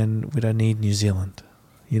 And we don't need New Zealand.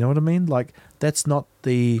 You know what I mean? Like, that's not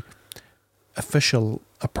the official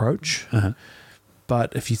approach. Uh-huh.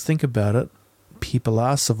 But if you think about it, people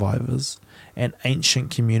are survivors, and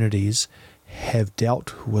ancient communities have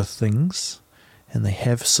dealt with things, and they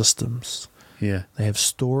have systems. Yeah. They have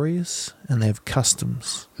stories, and they have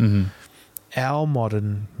customs. Mm-hmm. Our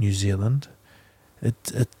modern New Zealand, it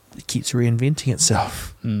keeps reinventing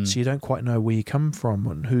itself. So you don't quite know where you come from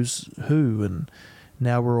and who's who, and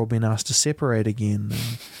now we're all being asked to separate again.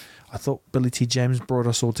 And I thought Billy T. James brought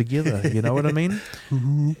us all together. You know what I mean?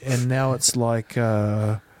 And now it's like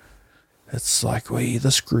we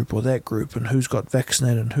this group or that group, and who's got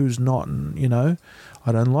vaccinated and who's not, and I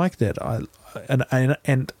don't like that. I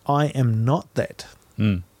am not that.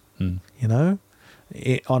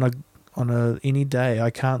 On a any day, I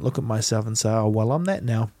can't look at myself and say, oh well, I'm that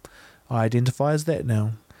now. I identify as that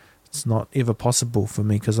now. It's not ever possible for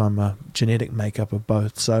me because I'm a genetic makeup of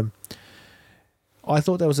both. So I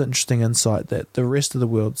thought that was an interesting insight that the rest of the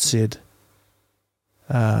world said,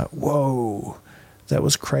 whoa, that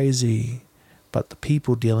was crazy. But the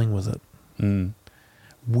people dealing with it,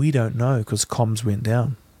 we don't know because comms went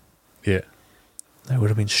down. Yeah. They would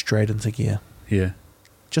have been straight into gear. Yeah.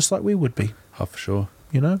 Just like we would be. Oh, for sure.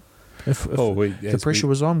 If the pressure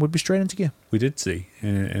was on, we'd be straight into gear. We did see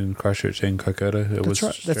in Christchurch and Kokoda. That's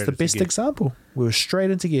right. That's the best example. We were straight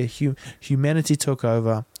into gear. Humanity took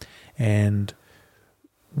over, and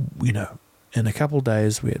in a couple of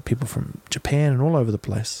days we had people from Japan and all over the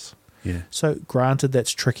place. Yeah. So granted, that's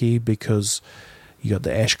tricky because you got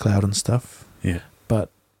the ash cloud and stuff. Yeah. But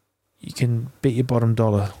you can bet your bottom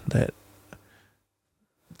dollar that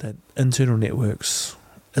internal networks,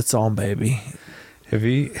 it's on, baby. Have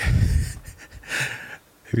you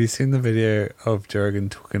seen the video of Joe Rogan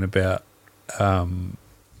talking about the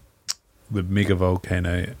mega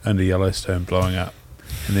volcano under Yellowstone blowing up,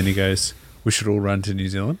 and then he goes, "We should all run to New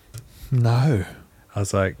Zealand"? No. I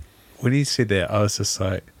was like, when he said that, I was just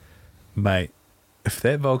like, mate, if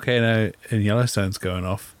that volcano in Yellowstone's going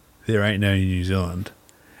off, there ain't no New Zealand.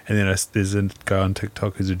 And then there's a guy on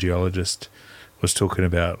TikTok who's a geologist, was talking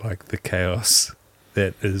about like the chaos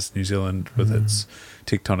that is New Zealand with its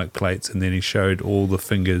tectonic plates, and then he showed all the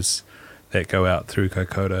fingers that go out through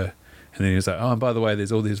Kokoda, and then he was like, oh, and by the way,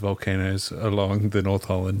 there's all these volcanoes along the North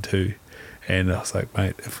Island too. And I was like,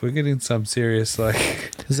 mate, if we're getting some serious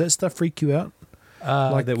does that stuff freak you out?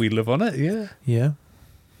 Like that we live on it? Yeah.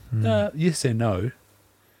 Yes and no.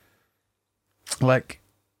 Like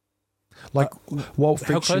what how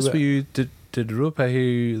freaks close you were you? Did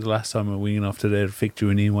Ruapehu the last time we went off, did that affect you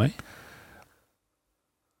in any way?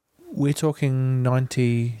 We're talking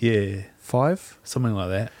 95? Yeah, something like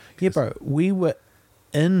that. Yeah, bro. We were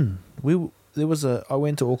I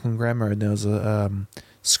went to Auckland Grammar, and there was a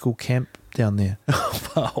school camp down there.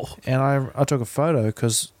 Wow. And I took a photo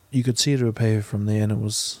because you could see Ruapehu from there, and it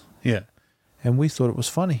was... Yeah. And we thought it was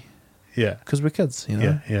funny. Yeah. Because we're kids,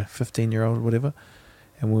 Yeah. 15-year-old, whatever.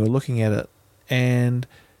 And we were looking at it, and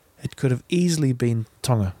it could have easily been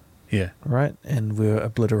Tonga. Yeah. Right? And we were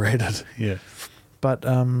obliterated. Yeah. But,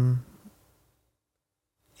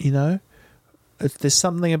 there's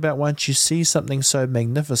something about once you see something so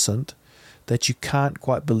magnificent that you can't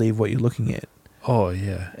quite believe what you're looking at. Oh,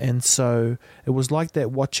 yeah. And so it was like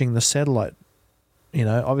that watching the satellite.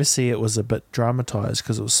 Obviously it was a bit dramatized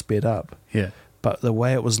because it was sped up. Yeah. But the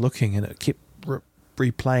way it was looking, and it kept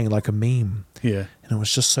replaying like a meme. Yeah. And it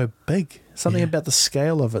was just so big. Something about the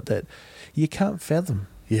scale of it that you can't fathom.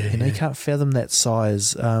 Yeah. You can't fathom that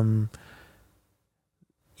size. It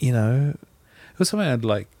was something I'd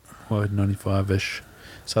like, 95-ish.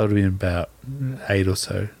 So I'd have been about 8 or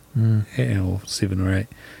so. Or 7 or 8.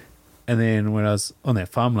 And then when I was on that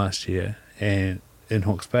farm last year and in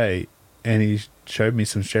Hawke's Bay, and he showed me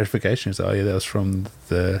some stratification, he was like, oh yeah, that was from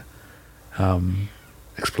the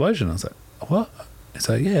explosion. I was like, what? It's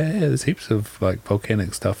like, yeah, there's heaps of like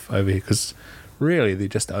volcanic stuff over here, because really they're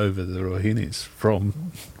just over the Rohini's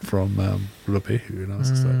from Ruapehu, and I was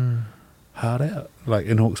just like, hard out. Like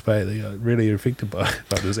in Hawke's Bay, they are really affected by it.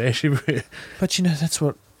 Like there's ash everywhere. But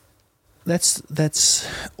that's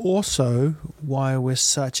also why we're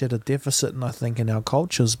such at a deficit, and I think in our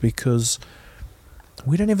cultures, because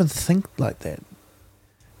we don't even think like that.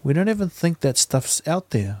 We don't even think that stuff's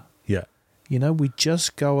out there. Yeah. We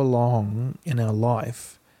just go along in our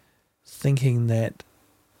life thinking that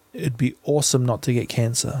it'd be awesome not to get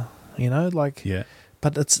cancer. Yeah.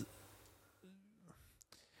 But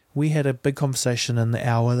we had a big conversation in the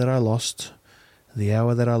hour that I lost, the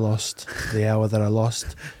hour that I lost, the hour that I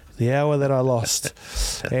lost, The hour that I lost.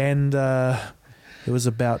 And it was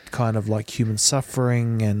about kind of like human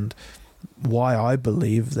suffering and why I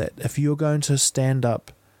believe that if you're going to stand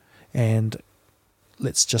up and,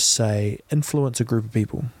 let's just say, influence a group of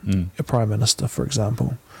people, a prime minister, for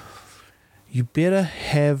example, you better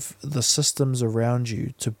have the systems around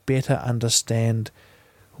you to better understand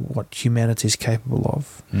what humanity is capable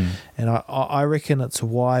of. And I reckon it's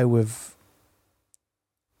why we've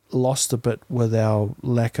lost a bit with our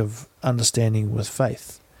lack of understanding with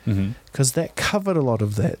faith, because that covered a lot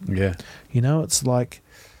of that. Yeah. You know, it's like,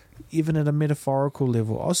 even at a metaphorical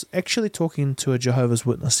level, I was actually talking to a Jehovah's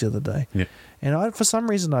Witness the other day, and for some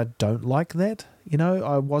reason I don't like that. You know,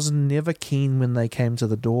 I was never keen when they came to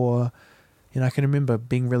the door. You know, I can remember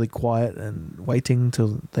being really quiet and waiting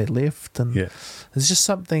till they left, and there's just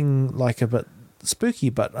something like a bit spooky.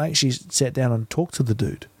 But I actually sat down and talked to the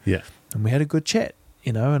dude, and we had a good chat.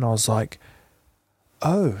 You know, and I was like,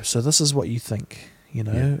 oh, so this is what you think, you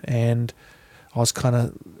know, and I was kind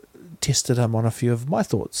of tested him on a few of my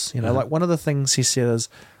thoughts, you know, like one of the things he said is,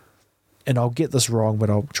 and I'll get this wrong, but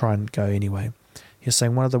I'll try and go anyway. He's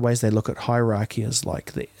saying one of the ways they look at hierarchy is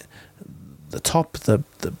like the top, the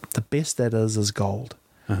best that is gold,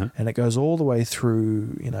 and it goes all the way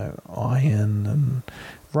through, you know, iron and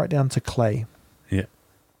right down to clay.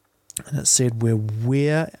 And it said where we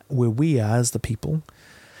are as the people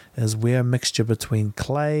is we're a mixture between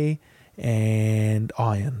clay and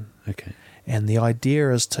iron. Okay. And the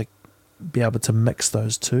idea is to be able to mix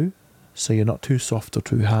those two so you're not too soft or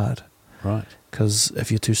too hard. Right. Because if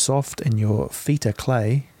you're too soft and your feet are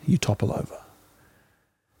clay, you topple over.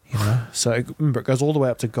 You know? So remember, it goes all the way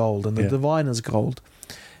up to gold, and the divine is gold.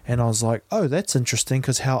 And I was like, oh, that's interesting,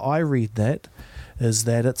 because how I read that is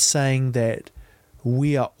that it's saying that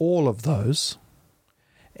we are all of those,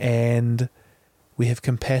 and we have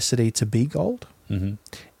capacity to be gold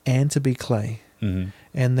and to be clay.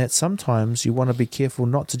 And that sometimes you want to be careful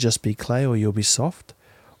not to just be clay or you'll be soft,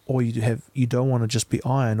 or you don't want to just be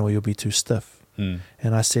iron or you'll be too stiff. And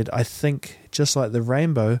I said, I think just like the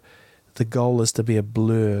rainbow, the goal is to be a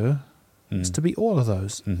blur, is to be all of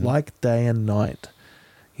those, like day and night,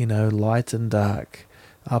 you know, light and dark,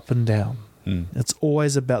 up and down. It's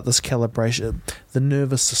always about this calibration, the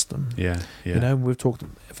nervous system. You know, we've talked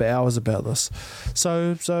for hours about this.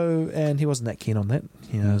 So, and he wasn't that keen on that.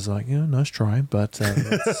 You know, I was like, yeah, nice try, but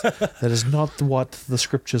that is not what the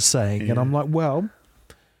scripture's saying. And I'm like, well,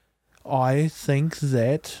 I think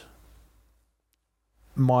that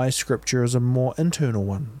my scripture is a more internal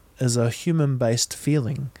one, is a human-based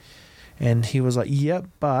feeling. And he was like, yeah,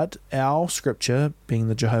 but our scripture, being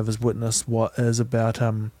the Jehovah's Witness, what is about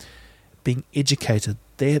being educated.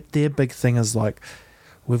 Their big thing is like,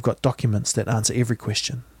 we've got documents that answer every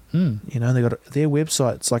question. You know, they got their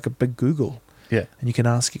website's like a big Google. And you can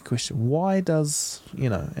ask a question. Why does, you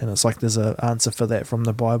know, and it's like there's an answer for that from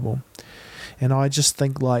the Bible. And I just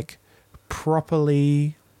think like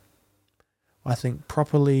properly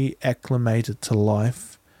acclimated to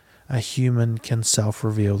life, a human can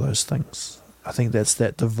self-reveal those things. I think that's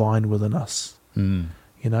that divine within us. You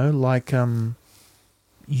know, like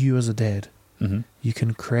you as a dad, you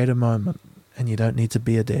can create a moment and you don't need to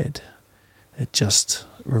be a dad. It just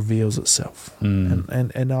reveals itself.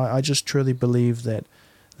 And I just truly believe that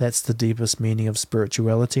that's the deepest meaning of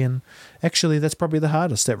spirituality. And actually, that's probably the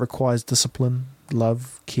hardest. That requires discipline,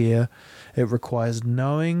 love, care. It requires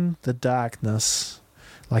knowing the darkness,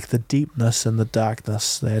 like the deepness and the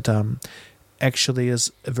darkness that actually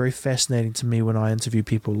is very fascinating to me when I interview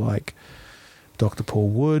people like Dr. Paul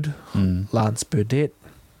Wood, Lance Burdett.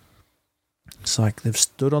 It's like they've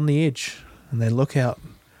stood on the edge and they look out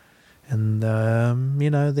and, you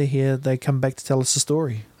know, they come back to tell us a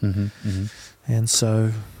story. And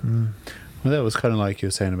so... Well, that was kind of like you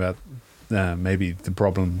were saying about maybe the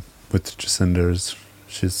problem with Jacinda is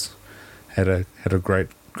she's had a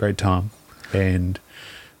great time, and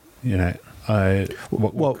you know,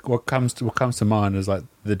 what comes to mind is like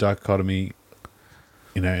the dichotomy,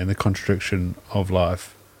 you know, and the contradiction of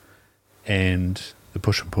life, and the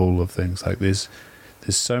push and pull of things. Like there's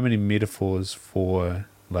so many metaphors for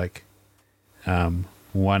like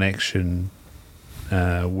one action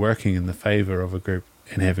working in the favor of a group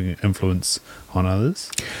and having an influence on others.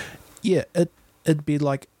 Yeah, it'd be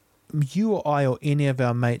like you or I or any of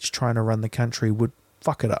our mates trying to run the country would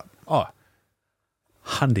fuck it up. Oh,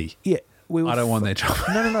 Hundy. Yeah. I don't want that job.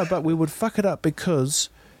 No, but we would fuck it up because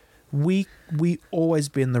we always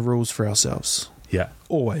bend the rules for ourselves. Yeah.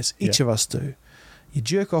 Always. Each of us do. You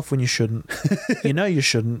jerk off when you shouldn't. You know you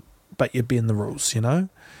shouldn't, but you bend the rules, you know?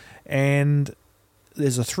 And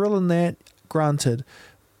there's a thrill in that, granted,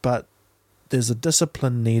 but there's a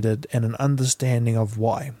discipline needed and an understanding of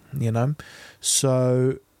why,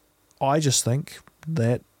 So I just think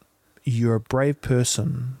that you're a brave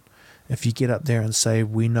person if you get up there and say,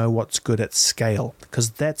 we know what's good at scale,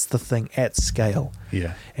 because that's the thing, at scale.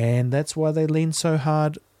 Yeah. And that's why they lean so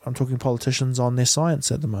hard, I'm talking politicians, on their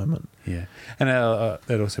science at the moment. Yeah. And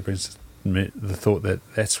that also brings me the thought that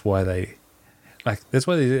that's why there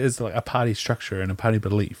is like a party structure and a party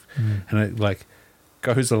belief. And it like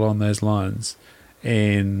goes along those lines.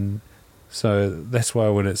 And so that's why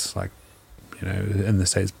when it's like, in the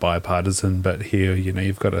States bipartisan, but here,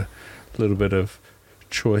 you've got a little bit of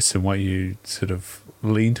choice in what you sort of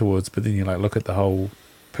lean towards, but then you like look at the whole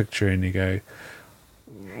picture and you go,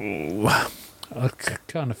 I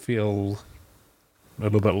kind of feel a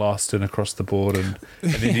little bit lost and across the board, and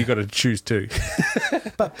then you got to choose too.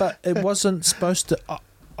 But it wasn't supposed to.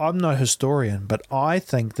 I'm no historian, but I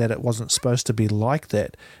think that it wasn't supposed to be like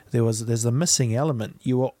that. There's a missing element.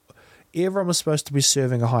 Everyone was supposed to be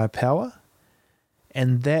serving a higher power,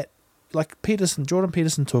 and that, like Jordan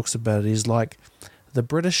Peterson talks about it. He's like, the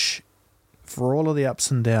British, for all of the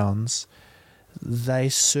ups and downs, they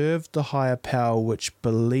served the higher power which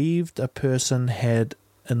believed a person had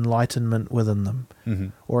enlightenment within them,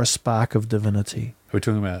 or a spark of divinity. Are we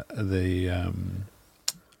talking about the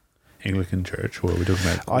Anglican Church, or are we talking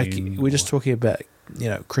about we're just talking about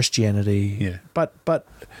Christianity. Yeah. But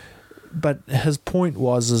his point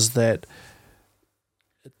was that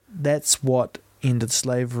that's what ended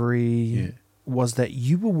slavery. Yeah. Was that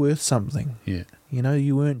you were worth something. Yeah.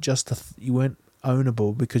 You weren't just you weren't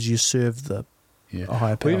ownable because you served a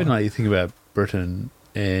higher power. Or even like you think about Britain,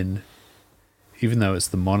 and even though it's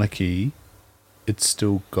the monarchy, it's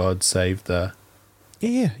still God saved the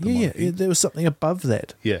monarchy. There was something above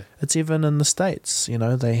that. Yeah. It's even in the States,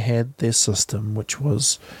 they had their system, which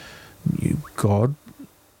was God,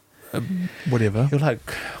 whatever. You're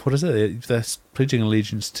like, what is it? They're pledging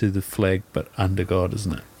allegiance to the flag, but under God,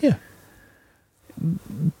 isn't it? Yeah.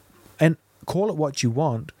 And call it what you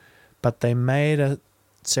want, but they made a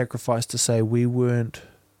sacrifice to say we weren't.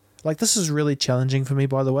 Like, this is really challenging for me,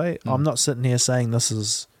 by the way. I'm not sitting here saying this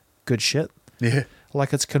is good shit. Yeah.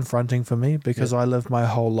 Like, it's confronting for me because I lived my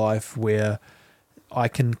whole life where I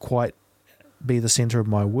can quite be the center of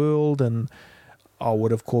my world, and I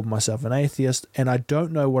would have called myself an atheist, and I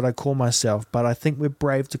don't know what I call myself, but I think we're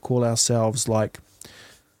brave to call ourselves, like,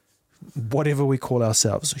 whatever we call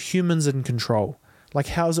ourselves, humans in control. Like,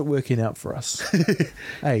 how's it working out for us?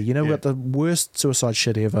 Hey, we've got the worst suicide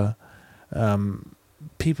shit ever.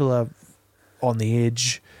 People are on the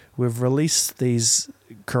edge. We've released these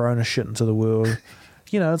corona shit into the world.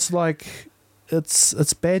 It's like,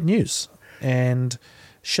 it's bad news. And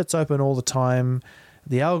shit's open all the time.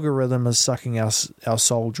 The algorithm is sucking our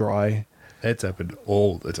soul dry. That's open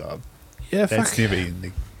all the time. Yeah, that's never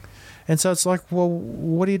ending. And so it's like, well,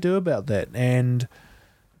 what do you do about that? And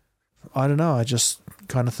I don't know. I just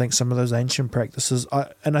kind of think some of those ancient practices,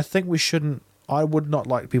 I think we shouldn't. I would not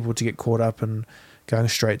like people to get caught up in going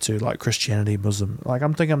straight to like Christianity, Muslim. Like,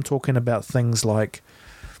 I'm talking about things like,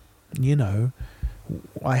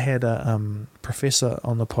 I had a professor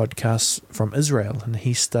on the podcast from Israel, and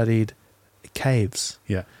he studied caves.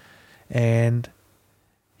 Yeah. And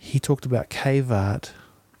he talked about cave art,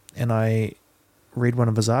 and I read one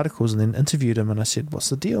of his articles and then interviewed him, and I said, what's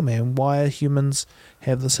the deal, man? Why humans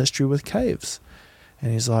have this history with caves?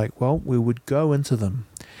 And he's like, well, we would go into them,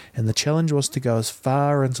 and the challenge was to go as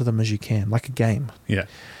far into them as you can, like a game. Yeah.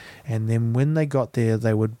 And then when they got there,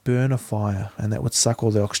 they would burn a fire, and that would suck all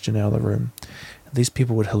the oxygen out of the room. These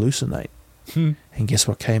people would hallucinate. And guess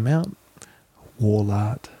what came out? Wall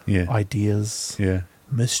art, ideas,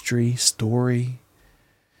 mystery, story.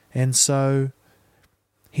 And so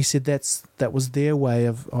he said that was their way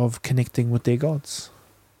of connecting with their gods.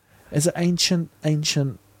 As an ancient...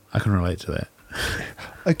 I can relate to that.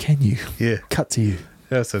 Oh, can you? Yeah. Cut to you.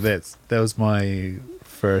 Yeah, so that was my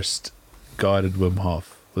first guided Wim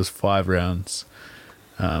Hof. It was 5 rounds,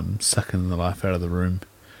 sucking the life out of the room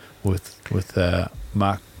with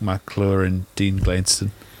Mark Clure and Dean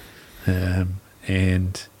Glanston.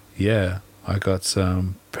 And yeah, I got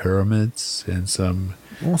some pyramids and some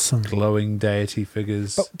awesome glowing deity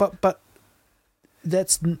figures. But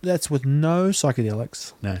that's with no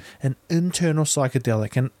psychedelics. No. An internal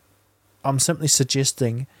psychedelic. And I'm simply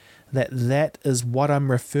suggesting that is what I'm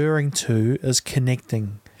referring to as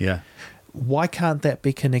connecting. Yeah. Why can't that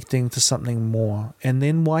be connecting to something more? And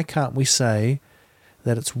then why can't we say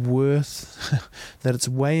that it's worth, that it's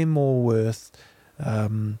way more worth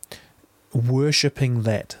worshipping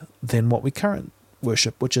that than what we currently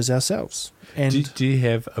worship, which is ourselves? And do you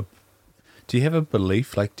have a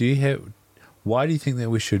belief? Like, why do you think that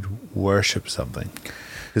we should worship something?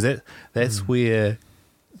 Because that's where,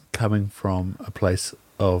 coming from a place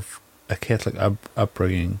of a Catholic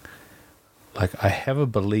upbringing, like I have a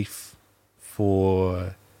belief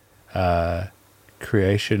for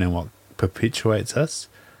creation and what perpetuates us,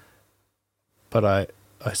 but I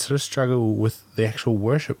sort of struggle with the actual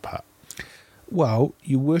worship part. Well,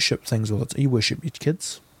 you worship things all the time. You worship your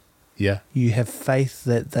kids. Yeah. You have faith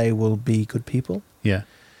that they will be good people. Yeah.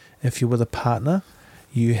 If you're with a partner,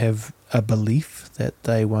 you have a belief that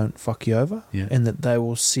they won't fuck you over, Yeah. and that they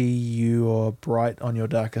will see you are bright on your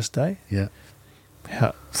darkest day. Yeah.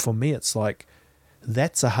 For me, it's like,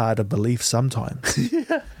 that's a harder belief sometimes.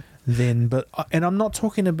 And I'm not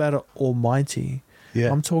talking about an almighty.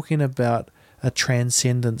 Yeah. I'm talking about a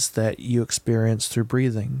transcendence that you experience through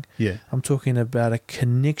breathing. Yeah. I'm talking about a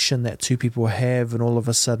connection that two people have, and all of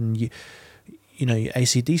a sudden your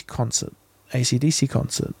ACDC concert,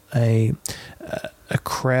 a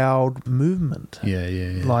crowd movement. Yeah.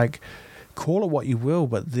 Yeah. Like, call it what you will,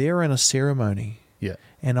 but they're in a ceremony. Yeah.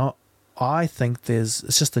 And I think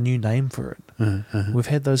it's just a new name for it. We've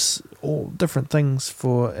had those all different things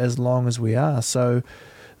for as long as we are. So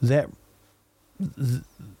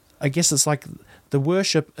I guess it's like the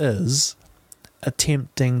worship is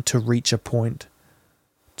attempting to reach a point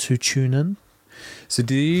to tune in. So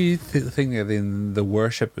do you think that then the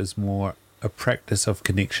worship is more a practice of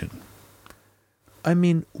connection? I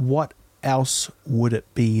mean, what else would it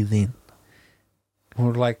be then?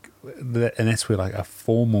 Well, like, and that's where like a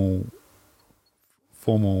formal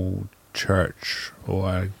church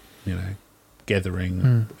or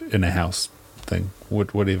gathering in a house thing,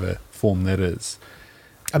 whatever form that is.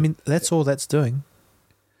 I mean, that's all that's doing.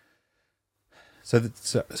 So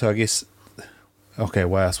I guess, okay,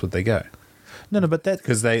 why else would they go? No, but that,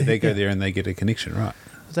 Because they go there and they get a connection, right?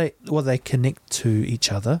 They connect to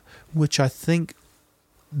each other, which I think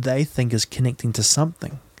they think is connecting to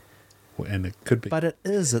something. And it could be. But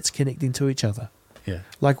it's connecting to each other. Yeah.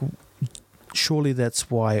 Like, surely that's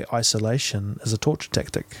why isolation is a torture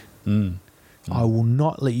tactic. I will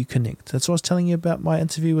not let you connect. That's what I was telling you about my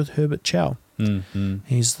interview with Herbert Chow.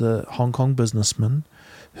 He's the Hong Kong businessman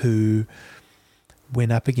who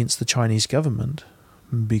went up against the Chinese government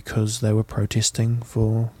because they were protesting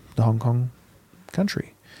for the Hong Kong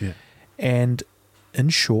country. Yeah. And in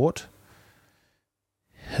short,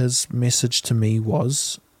 his message to me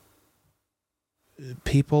was,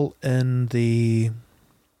 people in the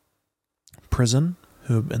prison,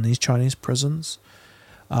 who are in these Chinese prisons,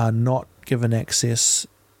 are not given access.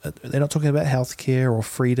 They're not talking about healthcare or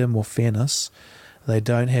freedom or fairness. They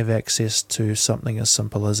don't have access to something as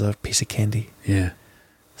simple as a piece of candy. Yeah.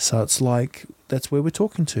 So it's like, that's where we're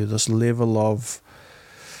talking to, this level of,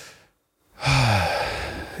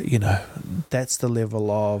 that's the level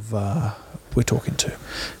of we're talking to.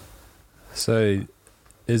 So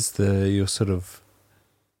is your sort of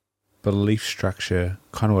belief structure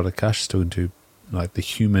kind of what Akash is talking to, like the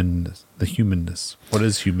humanness? What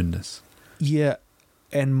is humanness? Yeah,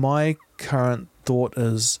 and my current thought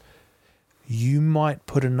is, you might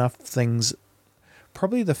put enough things,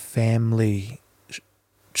 probably the family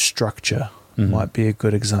structure might be a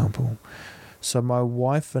good example. So my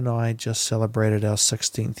wife and I just celebrated our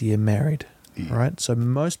 16th year married, right? So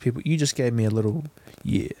most people, you just gave me a little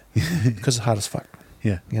year because it's hard as fuck.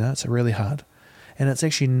 Yeah. It's really hard. And it's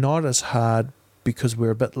actually not as hard because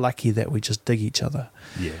we're a bit lucky that we just dig each other.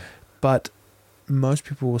 Yeah. But most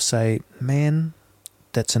people will say, man,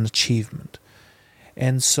 that's an achievement.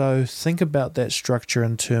 And so think about that structure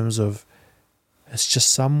in terms of, it's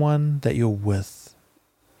just someone that you're with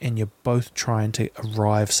and you're both trying to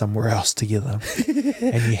arrive somewhere else together.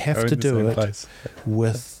 And you have to do it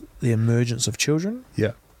with the emergence of children.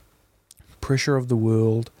 Yeah. Pressure of the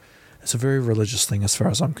world. It's a very religious thing as far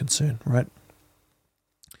as I'm concerned, right?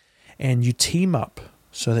 And you team up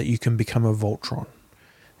so that you can become a Voltron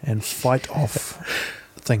and fight off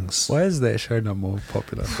things. Why is that show not more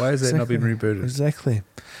popular? Why has that not been rebooted? Exactly.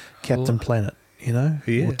 Captain Planet, Yeah.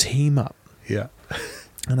 or Team Up. Yeah.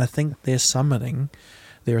 And I think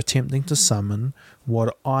they're attempting to summon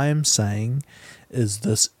what I'm saying is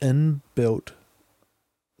this inbuilt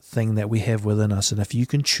thing that we have within us. And if you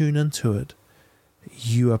can tune into it,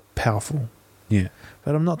 you are powerful. Yeah.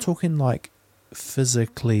 But I'm not talking like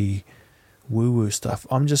physically woo-woo stuff.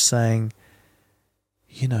 I'm just saying,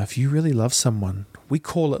 if you really love someone, we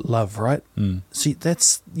call it love, right? See,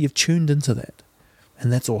 you've tuned into that,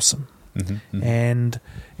 and that's awesome. And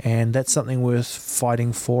that's something worth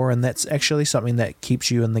fighting for, and that's actually something that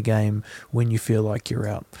keeps you in the game when you feel like you're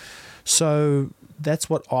out. So that's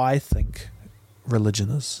what I think religion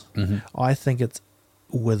is. I think it's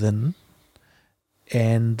within,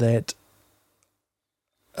 and that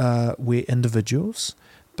we're individuals,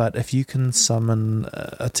 but if you can summon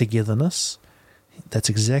a togetherness, that's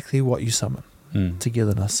exactly what you summon,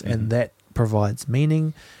 togetherness, and that provides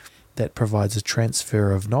meaning, that provides a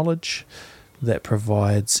transfer of knowledge, that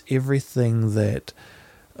provides everything that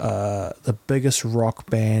the biggest rock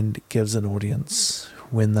band gives an audience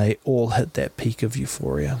when they all hit that peak of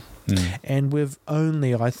euphoria. And we've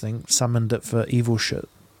only, I think, summoned it for evil shit.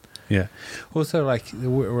 Yeah. Also, like,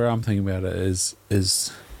 where I'm thinking about it is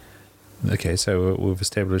okay, so we've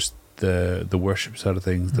established the worship side of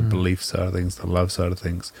things, the belief side of things, the love side of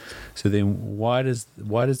things. So then why does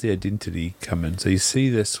the identity come in? So you see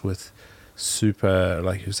this with super,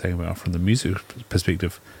 like you were saying about from the music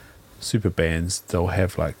perspective, super bands, they'll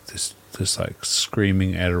have like this like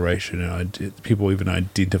screaming adoration, and people even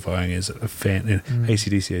identifying as a fan. And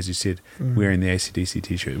AC/DC, as you said, wearing the AC/DC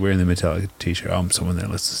t-shirt, wearing the Metallica t-shirt. I'm someone that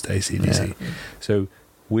listens to AC/DC. Yeah. So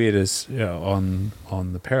where does on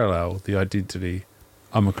the parallel, the identity,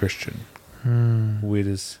 I'm a Christian. Where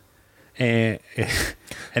does and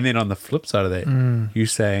then on the flip side of that, you're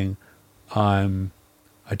saying I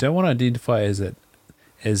don't want to identify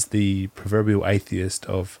as the proverbial atheist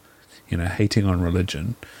of hating on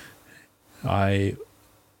religion. I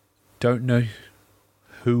don't know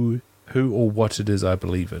who or what it is I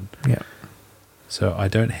believe in. Yeah. So I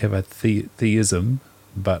don't have a theism,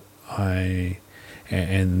 but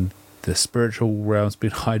and the spiritual realm's been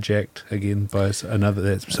hijacked again by another.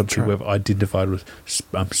 That's some people have identified with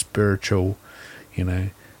spiritual. Yeah.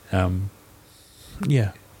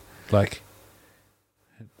 Like,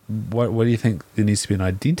 what do you think there needs to be an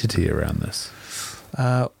identity around this?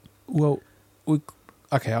 Well,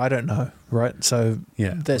 I don't know, right? So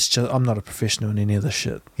that's just, I'm not a professional in any of this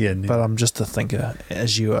shit. Yeah, but I'm just a thinker,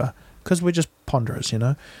 as you are, because we're just ponderers,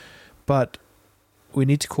 But we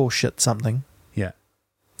need to call shit something.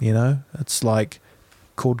 Yeah. It's like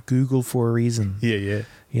called Google for a reason. Yeah.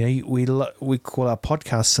 We call our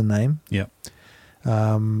podcast a name. Yeah.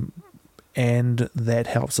 And that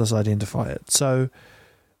helps us identify it. So,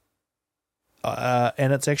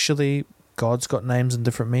 and it's actually, God's got names and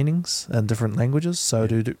different meanings and different languages. So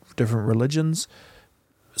do different religions.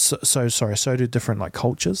 So do different like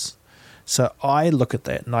cultures. So I look at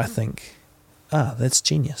that and I think, that's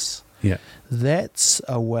genius. Yeah. That's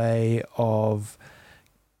a way of,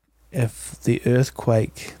 if the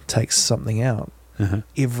earthquake takes something out,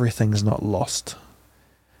 everything's not lost.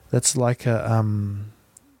 That's like an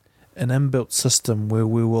inbuilt system where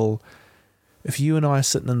we will, if you and I are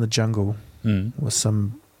sitting in the jungle with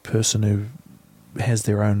some person who has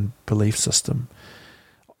their own belief system,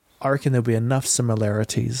 I reckon there'll be enough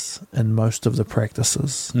similarities in most of the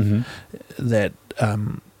practices that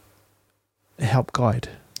help guide,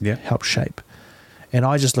 help shape. And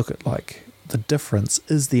I just look at like the difference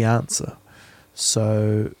is the answer.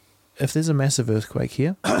 So if there's a massive earthquake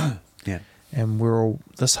here and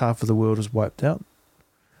this half of the world is wiped out,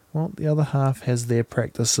 well, the other half has their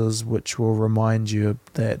practices which will remind you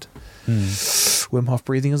that Wim Hof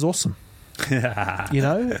breathing is awesome.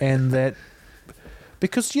 And that,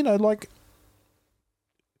 because like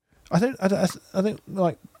I think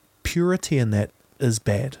like purity in that is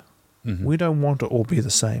bad. We don't want to all be the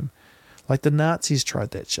same. Like the Nazis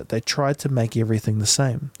tried that shit. They tried to make everything the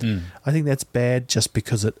same. I think that's bad just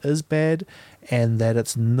because it is bad, and that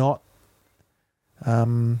it's not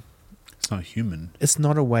it's not human. It's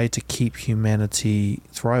not a way to keep humanity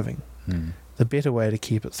thriving. The better way to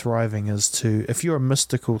keep it thriving is to, if you're a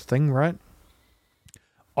mystical thing, right?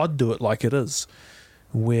 I'd do it like it is,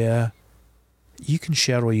 where you can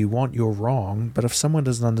shout all you want, you're wrong, but if someone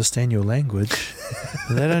doesn't understand your language,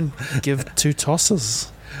 they don't give two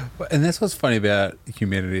tosses. And that's what's funny about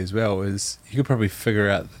humanity as well, is you could probably figure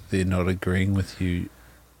out that they're not agreeing with you,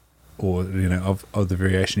 or of the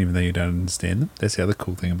variation, even though you don't understand them. That's the other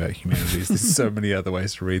cool thing about humanity, is there's so many other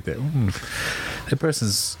ways to read that. That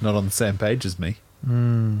person's not on the same page as me.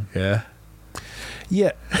 Yeah.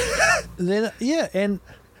 And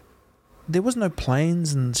there was no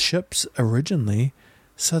planes and ships originally,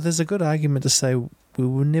 so there's a good argument to say we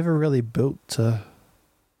were never really built to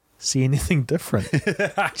see anything different,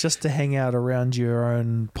 just to hang out around your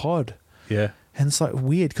own pod. Yeah. And it's like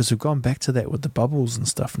weird because we've gone back to that with the bubbles and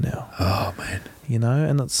stuff now. Oh, man.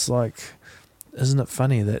 And it's like, isn't it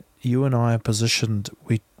funny that you and I are positioned,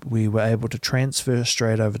 we were able to transfer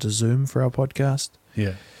straight over to Zoom for our podcast.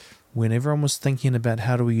 Yeah. When everyone was thinking about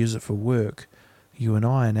how do we use it for work, you and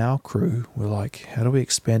I and our crew were like, how do we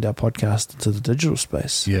expand our podcast into the digital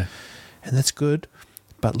space? Yeah. And that's good.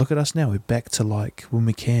 But look at us now. We're back to like when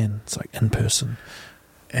we can. It's like in person.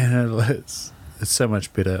 And It's so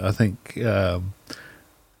much better. I think one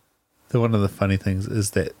of the funny things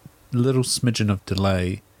is that little smidgen of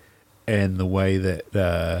delay, and the way that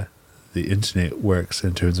the internet works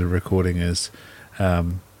in terms of recording is,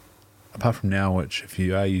 apart from now, which if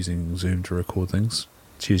you are using Zoom to record things,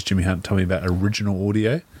 cheers Jimmy Hunt told me about original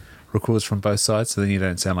audio, records from both sides, so then you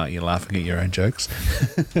don't sound like you're laughing at your own jokes.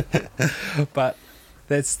 But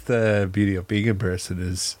that's the beauty of being in person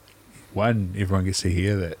is, one, everyone gets to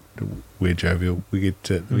hear that we're jovial. We get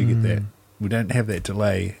that. We don't have that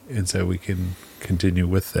delay, and so we can continue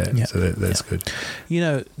with that. Yeah. So that's good. You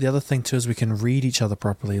know, the other thing too is we can read each other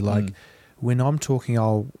properly. Like when I'm talking,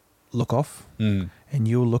 I'll look off and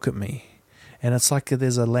you'll look at me. And it's like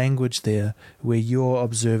there's a language there where you're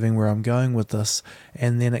observing where I'm going with this,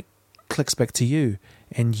 and then it clicks back to you,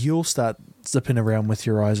 and you'll start zipping around with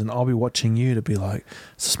your eyes, and I'll be watching you to be like,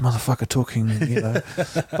 is this motherfucker talking, you know?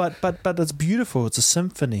 but it's beautiful. It's a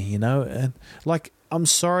symphony, you know? And like, I'm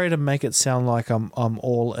sorry to make it sound like I'm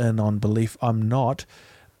all in on belief. I'm not.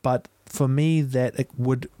 But for me, that it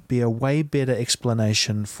would be a way better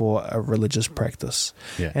explanation for a religious practice.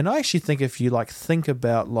 Yeah. And I actually think if you like think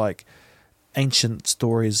about like ancient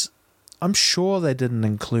stories, I'm sure they didn't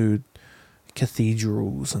include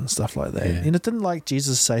cathedrals and stuff like that. Yeah. And it didn't like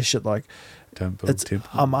Jesus say shit like, Don't build it's, temple.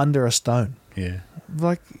 I'm under a stone. Yeah.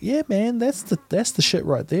 Like, yeah, man, that's the shit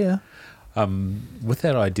right there. With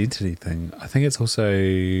that identity thing, I think it's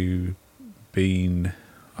also been,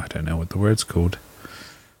 I don't know what the word's called,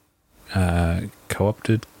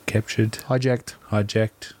 co-opted, captured,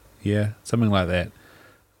 hijacked, yeah, something like that,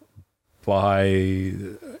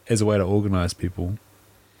 as a way to organise people.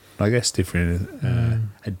 I guess different,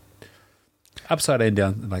 upside and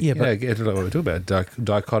down, like Yeah, what we talk about,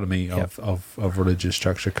 dichotomy of religious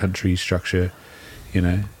structure, country structure. You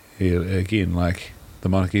know, again, like the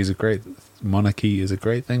monarchy is a great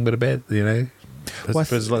thing, but a bad, you know,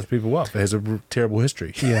 pisses lots of people off. It has a terrible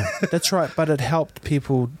history. Yeah, that's right. But it helped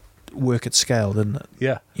people work at scale, didn't it?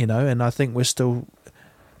 Yeah. You know, and I think we're still,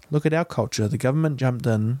 look at our culture. The government jumped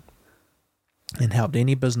in and helped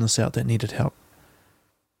any business out that needed help.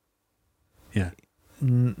 Yeah.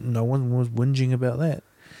 No one was whinging about that.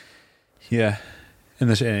 Yeah. And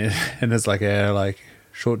it's like our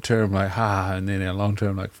short term and then our long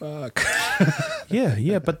term fuck.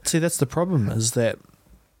 Yeah. But see, that's the problem is that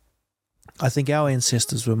I think our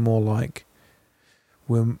ancestors were more like,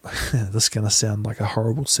 this is going to sound like a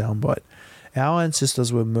horrible soundbite. Our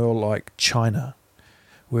ancestors were more like China,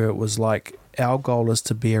 where it was like, our goal is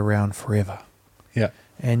to be around forever. Yeah.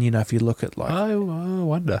 And, you know, if you look at I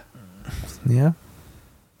wonder. Yeah.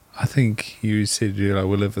 I think you said we're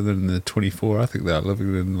living in the 24. I think they're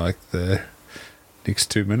living in the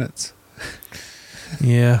next 2 minutes.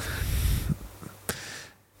 Yeah.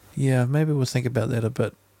 Yeah, maybe we'll think about that a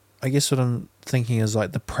bit. I guess what I'm thinking is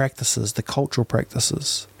the practices, the cultural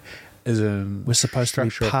practices, we're supposed to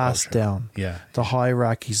be passed down. Yeah. The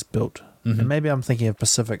hierarchies built. And maybe I'm thinking of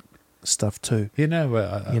Pacific stuff too. You know,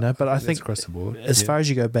 but I think across the board. As far as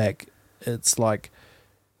you go back, it's like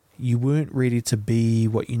you weren't ready to be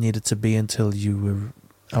what you needed to be until you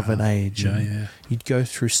were of an age. Yeah. You'd go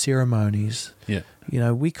through ceremonies. Yeah. You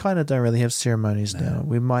know, we kind of don't really have ceremonies now.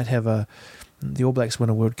 We might have the All Blacks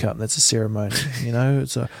win a World Cup, that's a ceremony. You know,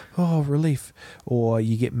 it's relief. Or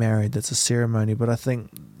you get married, that's a ceremony. But I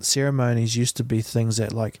think ceremonies used to be things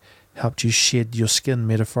that helped you shed your skin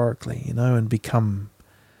metaphorically, you know, and become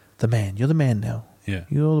the man. You're the man now. Yeah.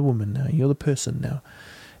 You're the woman now. You're the person now.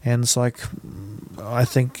 And it's like, I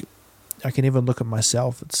think I can even look at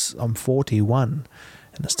myself. I'm 41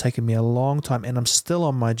 and it's taken me a long time and I'm still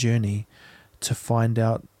on my journey to find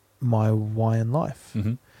out my why in life.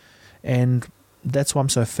 Mm-hmm. And that's why I'm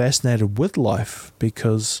so fascinated with life,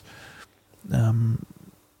 because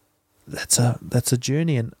that's a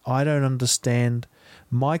journey, and I don't understand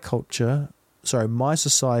my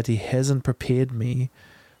society hasn't prepared me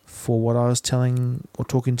for what I was telling or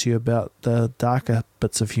talking to you about, the darker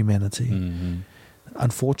bits of humanity. Mm-hmm.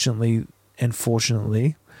 Unfortunately and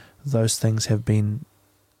fortunately, those things have been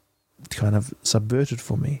kind of subverted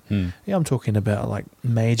for me. Yeah, I'm talking about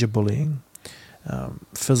major bullying,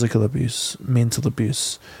 physical abuse, mental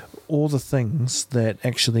abuse, all the things that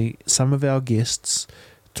actually some of our guests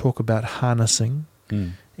talk about harnessing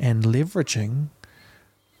and leveraging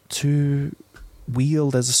to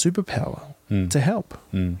wield as a superpower to help,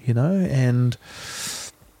 you know. And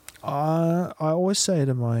I always say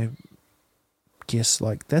to my guests,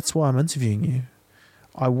 that's why I'm interviewing you.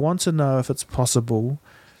 I want to know if it's possible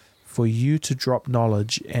for you to drop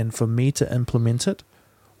knowledge and for me to implement it,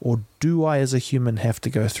 or do I as a human have to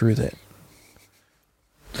go through that?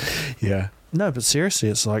 Yeah. No, but seriously,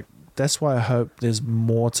 it's that's why I hope there's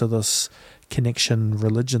more to this connection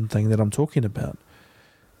religion thing that I'm talking about.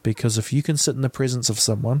 Because if you can sit in the presence of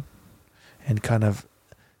someone and kind of,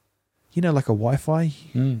 like a Wi-Fi,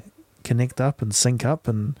 connect up and sync up,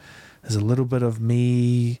 and there's a little bit of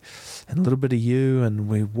me and a little bit of you, and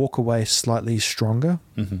we walk away slightly stronger.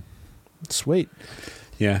 Mm-hmm. Sweet.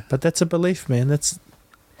 Yeah. But that's a belief, man.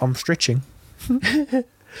 I'm stretching.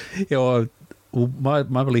 Yeah, well,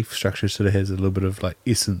 my belief structure sort of has a little bit of like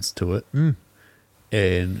essence to it,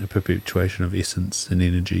 and a perpetuation of essence and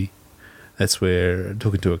energy. That's where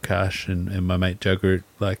talking to Akash and my mate Jugger,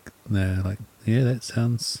 they're like, yeah, that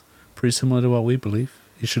sounds pretty similar to what we believe.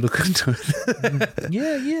 You should look into it.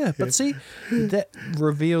 Yeah. But see, that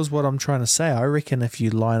reveals what I'm trying to say. I reckon if you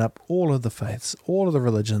line up all of the faiths, all of the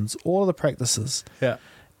religions, all of the practices,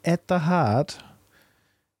 at the heart,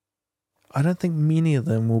 I don't think many of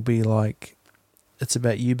them will be like, it's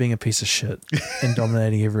about you being a piece of shit and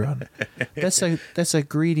dominating everyone. That's a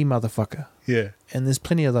greedy motherfucker. Yeah. And there's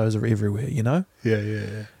plenty of those everywhere,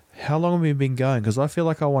 Yeah. How long have we been going? Because I feel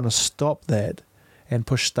like I want to stop that and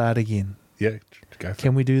push start again. Yeah, go for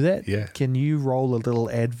Can we do that? Yeah. Can you roll a little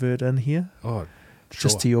advert in here? Oh,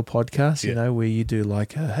 Just to your podcast, where you do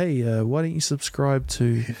like, hey, why don't you subscribe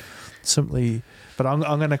to Simply... But I'm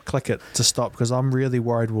going to click it to stop because I'm really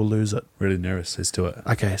worried we'll lose it. Really nervous. Let's do it.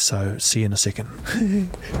 Okay, so see you in a second.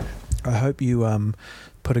 I hope you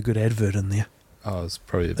put a good advert in there. Oh, it's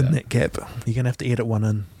probably about... In that gap. You're going to have to edit one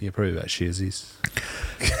in. Yeah, probably about Sharesies.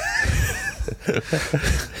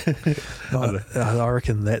 I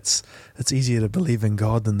reckon it's easier to believe in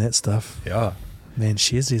God than that stuff. Yeah. Man,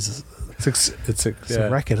 Sharesies It's a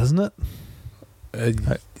racket, isn't it?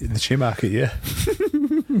 The share market, yeah.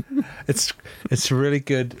 It's really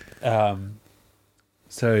good.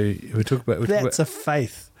 So we talk about that's a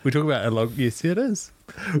faith. We talk about yes, it is.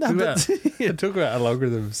 We talk about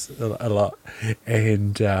algorithms a lot,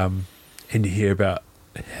 and you hear about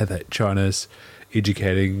how that China's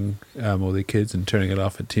educating all their kids and turning it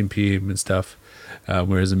off at 10 p.m. and stuff,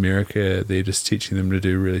 whereas America, they're just teaching them to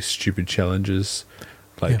do really stupid challenges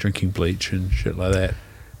like drinking bleach and shit like that,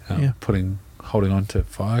 holding on to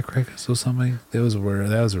firecrackers or something. That was a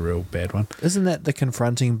real bad one. Isn't that the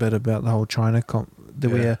confronting bit about the whole China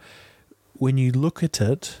where when you look at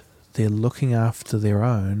it, they're looking after their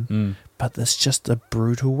own, but it's just a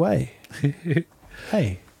brutal way.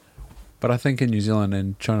 Hey. But I think in New Zealand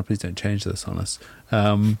and China, please don't change this on us.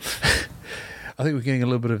 I think we're getting a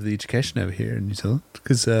little bit of the education over here in New Zealand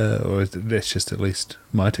because that's just at least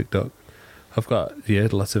my TikTok. I've got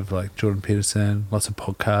lots of like Jordan Peterson, lots of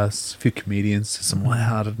podcasts, a few comedians, some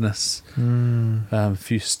lightheartedness, a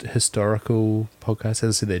few historical podcasts.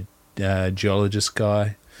 As I said, that geologist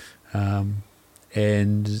guy, and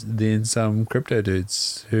then some crypto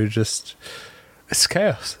dudes who just it's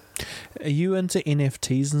chaos. Are you into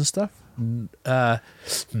NFTs and stuff? I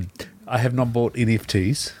have not bought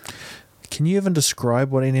NFTs. Can you even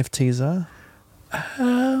describe what NFTs are?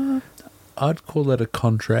 I'd call it a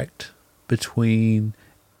contract between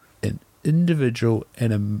an individual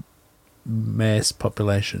and a mass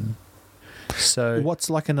population. So what's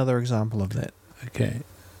like another example of that? Okay.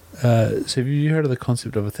 So have you heard of the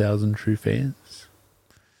concept of 1,000 true fans?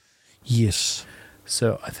 Yes.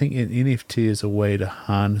 So I think an NFT is a way to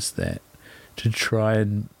harness that, to try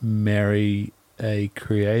and marry a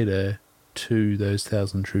creator to those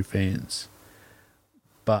 1,000 true fans.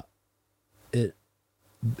 But in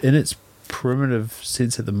its primitive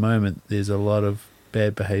sense at the moment, there's a lot of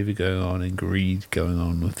bad behavior going on and greed going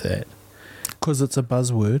on with that. Because it's a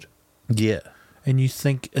buzzword. Yeah. And you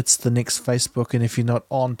think it's the next Facebook, and if you're not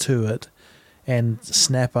onto it and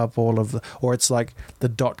snap up all of the... Or it's like the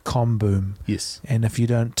 .com boom. Yes. And if you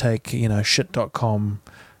don't take, shit.com...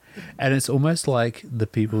 And it's almost like the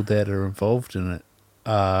people that are involved in it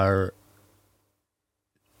are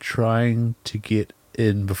trying to get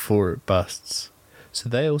in before it busts. So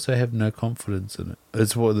they also have no confidence in it.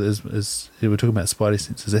 It's what is we're talking about spidey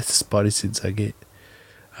senses. That's the spidey sense I get.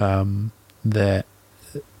 That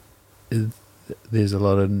there's a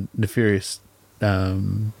lot of nefarious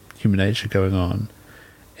human nature going on,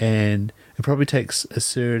 and it probably takes a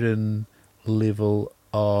certain level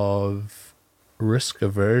of risk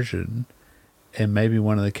aversion, and maybe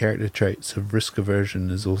one of the character traits of risk aversion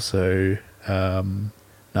is also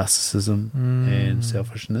narcissism and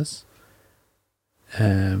selfishness.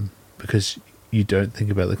 Because you don't think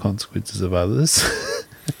about the consequences of others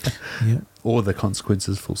or the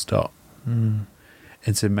consequences full stop. And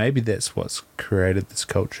so maybe that's what's created this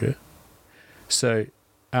culture. So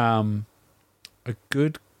a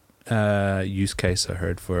good use case I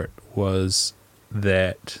heard for it was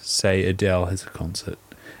that, say, Adele has a concert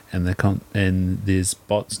and there's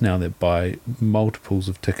bots now that buy multiples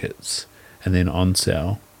of tickets and then on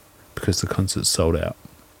sale because the concert's sold out.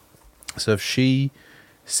 So if she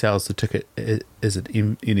sells the ticket as an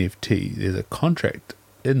NFT, there's a contract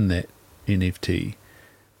in that NFT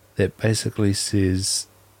that basically says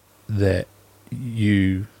that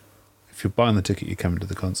if you're buying the ticket, you're coming to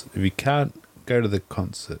the concert. If you can't go to the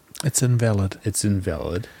concert, It's invalid. it's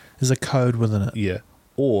invalid. There's a code within it. Yeah.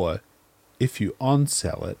 Or if you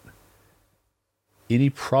on-sell it, any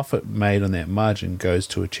profit made on that margin goes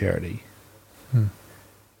to a charity.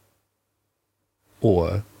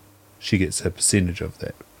 Or she gets a percentage of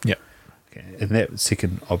that. Yeah. Okay. And that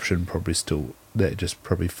second option that just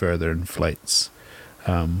probably further inflates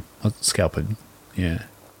scalping. Yeah.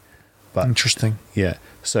 But Interesting. yeah.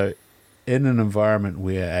 So in an environment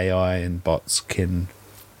where AI and bots can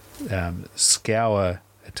scour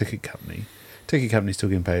a ticket company's still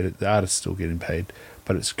getting paid, the artist's still getting paid,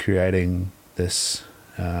 but it's creating this,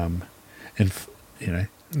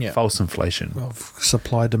 false inflation. Of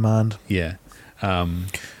supply demand. Yeah.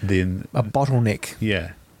 Then A bottleneck.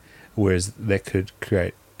 yeah. Whereas that could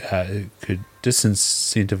create, could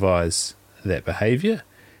disincentivize that behavior,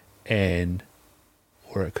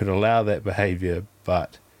 or it could allow that behavior,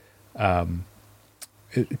 but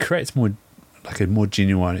it creates a more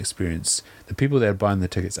genuine experience. The people that are buying the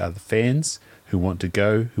tickets are the fans who want to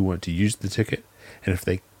go, who want to use the ticket, and if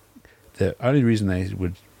the only reason they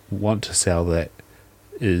would want to sell that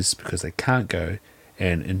is because they can't go.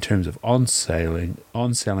 And in terms of on-selling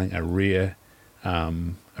a rare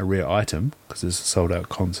item, because it's a sold-out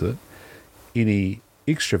concert, any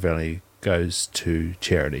extra value goes to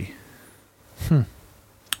charity. So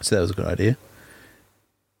that was a good idea,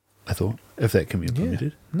 I thought, if that can be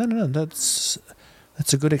implemented. No, that's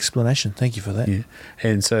a good explanation. Thank you for that. Yeah.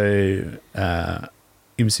 And so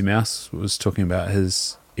MC Mouse was talking about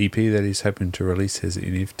his EP that he's hoping to release as an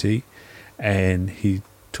NFT, and he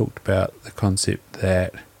talked about the concept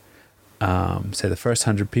that say the first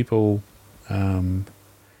 100 people,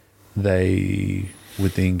 they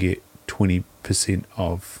would then get 20%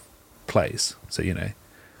 of plays. So,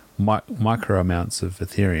 micro amounts of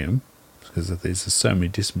Ethereum, because there's so many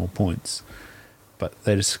decimal points, but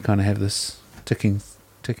they just kind of have this ticking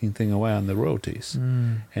thing away on the royalties.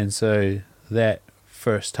 And so that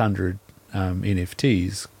first 100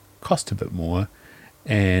 NFTs cost a bit more,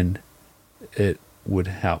 and it would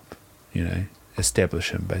help,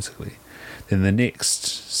 establish him basically. Then the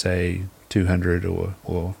next, say, 200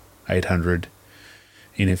 or 800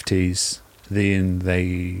 NFTs, then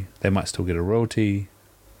they might still get a royalty,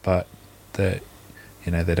 but they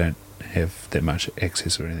don't have that much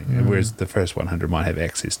access or anything. Whereas the first 100 might have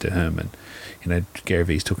access to him, and Gary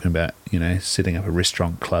Vee's talking about setting up a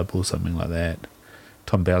restaurant club or something like that.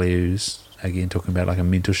 Tom Values again talking about like a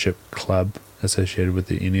mentorship club associated with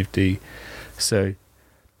the NFT. So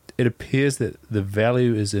it appears that the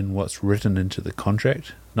value is in what's written into the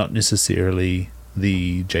contract, not necessarily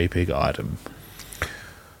the JPEG item.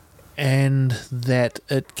 And that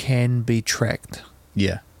it can be tracked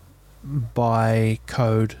Yeah. by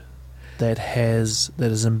code that is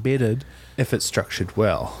embedded. If it's structured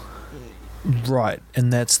well. Right.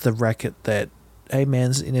 And that's the racket that, hey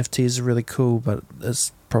man, NFTs are really cool, but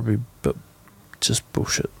it's probably just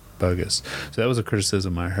bullshit. Bogus. So that was a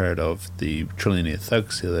criticism I heard of the Trillionaire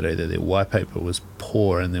Thugs the other day, that their white paper was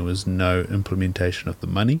poor and there was no implementation of the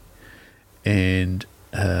money. And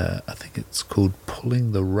I think it's called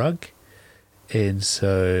pulling the rug. And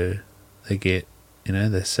so they get,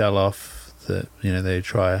 they sell off they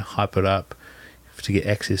try hype it up to get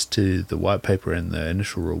access to the white paper and the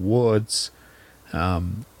initial rewards,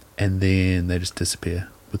 and then they just disappear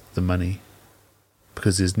with the money,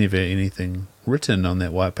 because there's never anything written on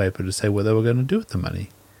that white paper to say what they were going to do with the money.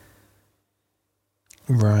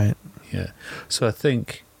 Right. Yeah. So I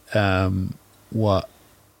think what,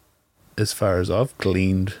 as far as I've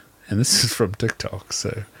gleaned, and this is from TikTok,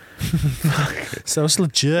 so So it's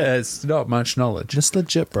legit. it's not much knowledge. It's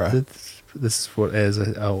legit, bro. This is what,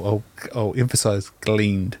 I'll emphasize,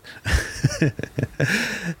 gleaned,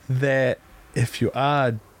 that if you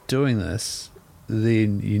are doing this,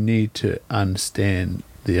 then you need to understand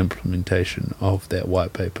the implementation of that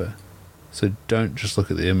white paper. So don't just look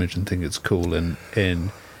at the image and think it's cool and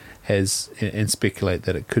speculate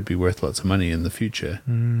that it could be worth lots of money in the future.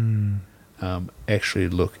 Actually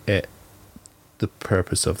look at the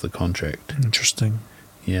purpose of the contract. Interesting.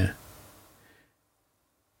 Yeah.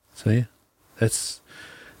 So yeah, that's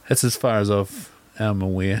as far as I'm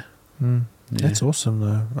aware. Yeah. That's awesome,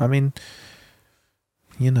 though. I mean,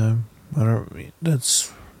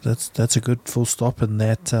 that's a good full stop in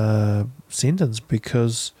that sentence,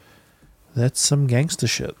 because that's some gangster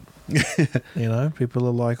shit. You know, people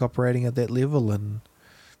are like operating at that level, and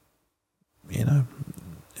you know,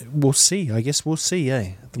 we'll see. I guess we'll see,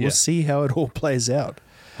 eh? We'll Yeah. see how it all plays out.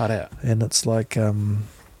 Hard out. And it's like,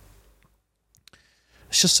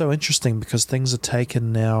 it's just so interesting because things are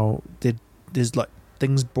taken now. There's like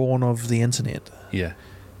things born of the internet, Yeah.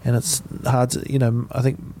 and it's hard to, you know, I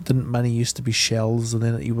think didn't money used to be shells, and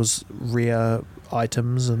then it was rare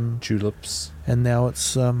items, and Tulips. now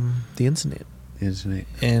it's the internet, The internet.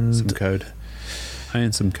 and Some code. I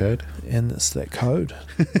own some code. and it's that code.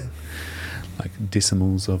 Like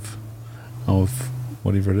decimals of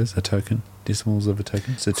whatever it is, a token. Decimals of a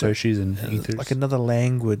token. Satoshis and ethers. Like another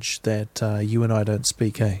language that you and I don't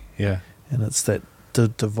speak, eh? yeah. And it's that the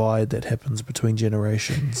divide that happens between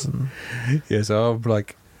generations. And Yeah, so I'm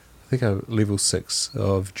like, I think I'm level 6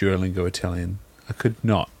 of Duolingo Italian. I could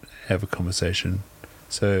not have a conversation.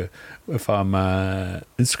 So if I'm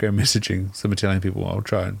Instagram messaging some Italian people, I'll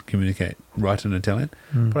try and communicate right in Italian.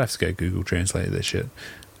 But I have to go Google Translate that shit.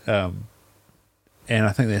 And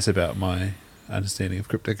I think that's about my understanding of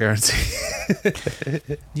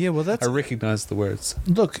cryptocurrency. yeah, well, that's I recognize the words.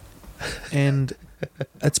 look, and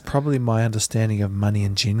it's probably my understanding of money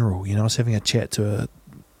in general. You know, I was having a chat to a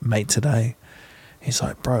mate today. He's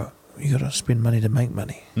like, "Bro, you got to spend money to make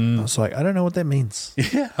money." I was like, "I don't know what that means."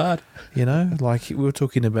 Yeah, hard. You know, like we were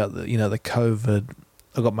talking about the COVID.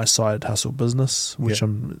 I got my side hustle business, which Yeah.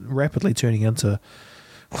 I'm rapidly turning into.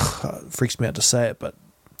 It freaks me out to say it, but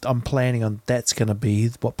I'm planning on that's going to be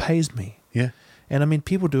what pays me. Yeah. And I mean,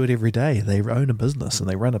 people do it every day. They own a business and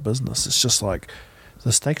they run a business. It's just like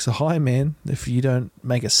the stakes are high, man. If you don't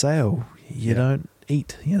make a sale, you Yeah. don't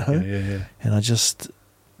eat, you know? Yeah. And it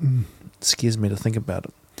scares me to think about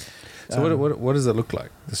it. So what does it look like,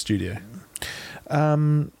 the studio?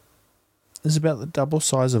 It's about the double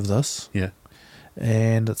size of this. Yeah.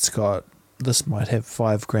 And this might have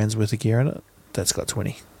 $5,000 worth of gear in it. That's got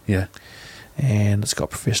 20. Yeah. And it's got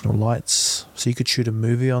professional lights. So you could shoot a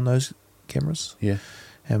movie on those cameras. Yeah.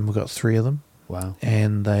 And we've got 3 of them. Wow.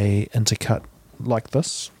 And they intercut like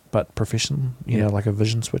this, but professional, you Yeah. know, like a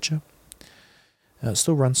vision switcher. It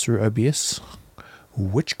still runs through OBS,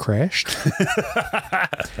 which crashed.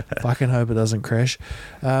 Fucking hope it doesn't crash.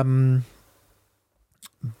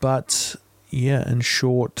 But yeah, in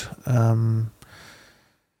short,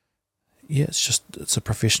 it's a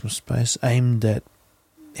professional space aimed at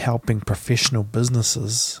helping professional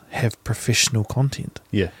businesses have professional content,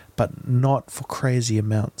 Yeah. but not for crazy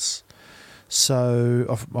amounts. So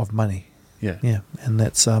of money. Yeah. Yeah, and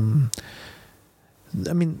that's I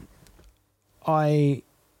mean,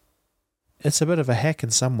 it's a bit of a hack in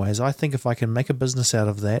some ways. I think if I can make a business out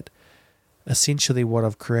of that, essentially what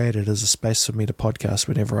I've created is a space for me to podcast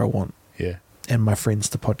whenever I want, Yeah. and my friends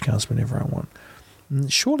to podcast whenever I want.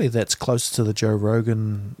 And surely that's close to the Joe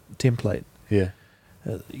Rogan template. Yeah.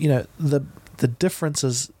 You know, the difference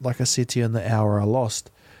is, like I said to you in the hour I lost,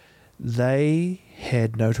 they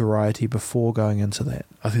had notoriety before going into that.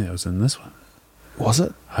 I think that was in this one. Was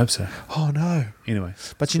it? I hope so. Oh, no. Anyway.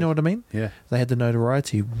 But you know what I mean? Yeah. They had the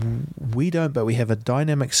notoriety. We don't, but we have a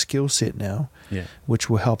dynamic skill set now, Yeah. which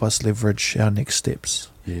will help us leverage our next steps.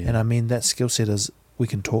 Yeah. And I mean, that skill set is we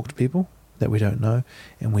can talk to people that we don't know,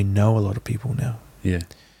 and we know a lot of people now. Yeah.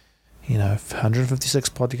 You know, 156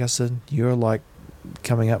 podcasts in, you're like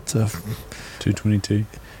coming up to 222.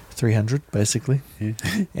 300, basically. Yeah.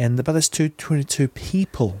 But there's 222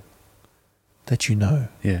 people that you know,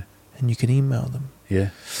 Yeah. and you can email them. Yeah.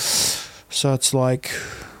 So it's like,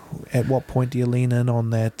 at what point do you lean in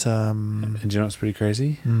on that? And do you know what's pretty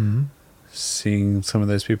crazy? Mm, Seeing some of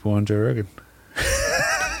those people on Joe Rogan.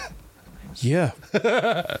 yeah.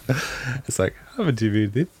 It's like, I've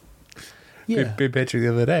interviewed them. Yeah. Ben Patrick the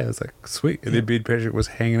other day. I was like, sweet. And then Ben Patrick was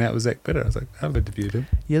hanging out with Zach Bitter. I was like, I've interviewed him.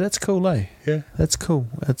 Yeah, that's cool, eh? Yeah. That's cool.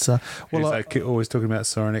 It's He's well, like always talking about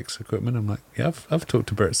Soren X equipment. I'm like, yeah, I've talked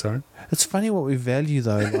to Bert Soren. it's funny what we value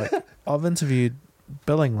though. Like I've interviewed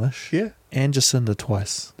Bill English Yeah. and Jacinda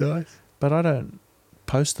twice, Nice. but I don't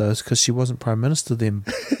post those because she wasn't Prime Minister then.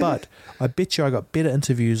 But I bet you I got better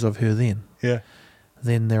interviews of her then Yeah.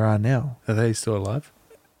 than there are now. Are they still alive?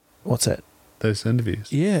 What's that? Those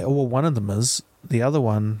interviews? Yeah, well, one of them is. The other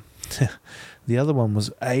one,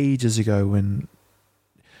 was ages ago when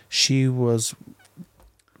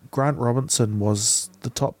Grant Robinson was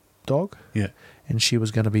the top dog. Yeah. And she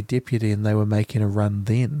was going to be deputy, and they were making a run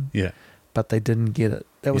then, Yeah. but they didn't get it.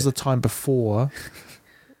 That was Yeah. the time before.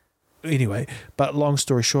 Anyway, but long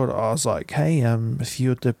story short, I was like, hey, if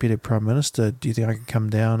you're deputy prime minister, do you think I can come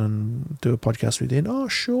down and do a podcast with you? Oh,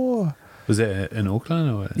 sure. Was that in Auckland?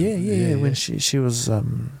 Or Yeah. When she was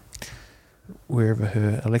wherever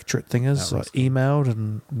her electorate thing is. I emailed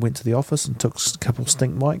and went to the office and took a couple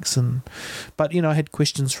stink mics. But I had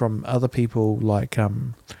questions from other people like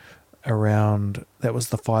around, that was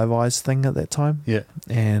the Five Eyes thing at that time. Yeah.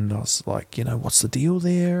 And I was like, what's the deal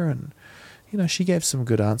there? And, she gave some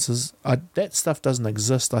good answers. That stuff doesn't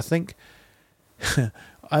exist. I think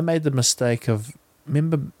I made the mistake of,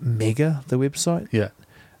 remember Mega, the website? Yeah.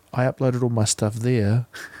 I uploaded all my stuff there,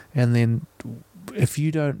 and then if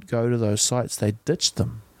you don't go to those sites, they ditch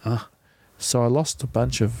them. So I lost a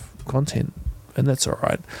bunch of content, and that's all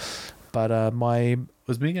right. But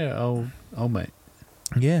was Mega old mate?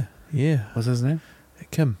 Yeah. What's his name?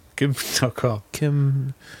 Kim. Kim.com.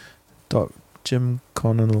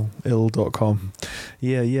 Kim.jimconnell.com.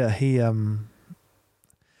 Yeah. He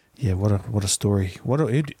what a story.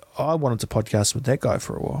 I wanted to podcast with that guy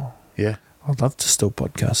for a while. Yeah. I'd love to still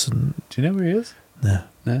podcast. And do you know where he is? No.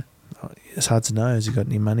 It's hard to know. Has he got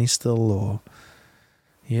any money still? Or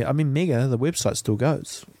yeah, I mean, Mega, the website still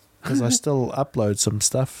goes because I still upload some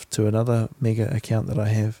stuff to another Mega account that I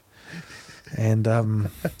have, and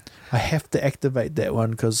I have to activate that one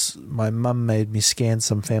because my mum made me scan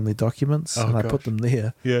some family documents and I put them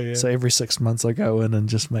there. Yeah. So every 6 months I go in and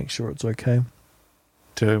just make sure it's okay.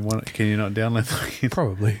 Can you not download them?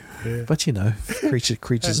 Probably. Yeah. But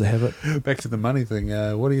creatures of habit. Back to the money thing.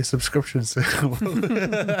 What are your subscriptions?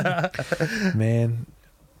 Man,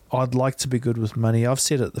 I'd like to be good with money. I've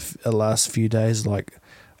said it the last few days, like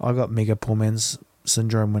I got mega poor man's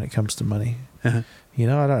syndrome when it comes to money. I don't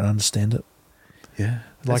understand it. Yeah.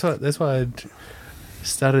 That's why I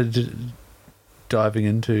started diving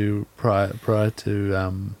into prior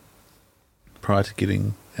to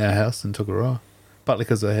getting our house in Tokoroa. Partly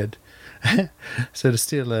because I had so to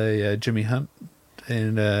steal a Jimmy Hunt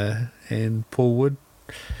and Paul Wood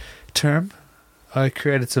term, I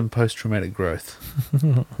created some post-traumatic growth.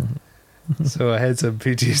 So I had some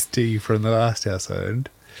PTSD from the last house I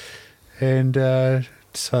owned, and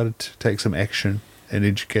decided to take some action and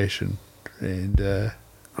education and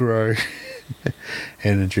grow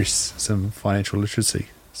and address some financial literacy.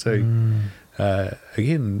 So.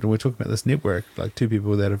 Again, we're talking about this network, like two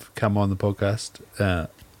people that have come on the podcast.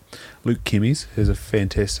 Luke Kimmies has a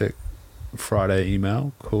fantastic Friday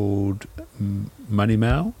email called Money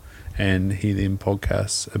Mail, and he then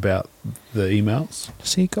podcasts about the emails.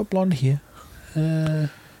 See, he got blonde hair.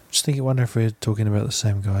 Just wonder if we're talking about the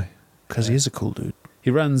same guy, because he is a cool dude.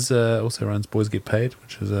 He also runs Boys Get Paid,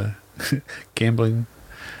 which is a gambling.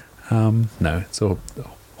 No, it's a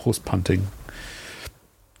horse punting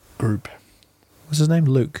group. What's his name?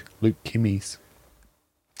 Luke Kimmies.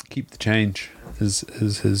 Keep the Change is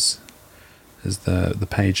the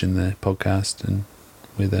page in the podcast and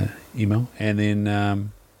with the email. And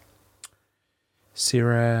then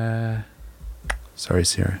Sarah,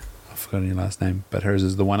 I've forgotten your last name, but hers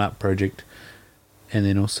is the One Up Project. And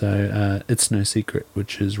then also It's No Secret,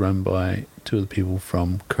 which is run by two of the people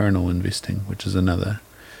from Kernel Investing, which is another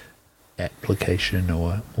application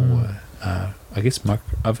or I guess I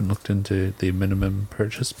haven't looked into the minimum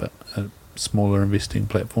purchase, but a smaller investing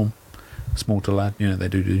platform, small to large. They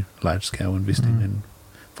do large scale investing and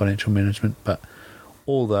financial management, but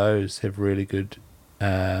all those have really good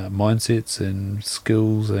mindsets and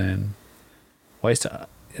skills and ways to,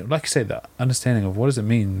 like you say, the understanding of what does it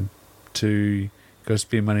mean to go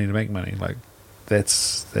spend money to make money. Like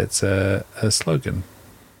that's a slogan,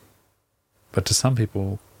 but to some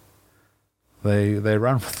people, they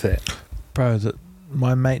run with that. Bro,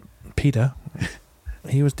 my mate Peter,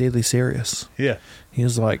 he was deadly serious. Yeah. He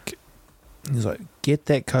was like, get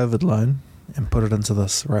that COVID loan and put it into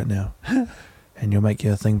this right now, and you'll make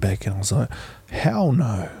your thing back. And I was like, hell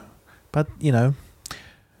no. But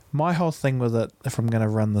my whole thing with it, if I'm going to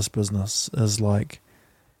run this business, is like,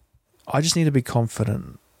 I just need to be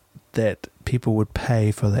confident that people would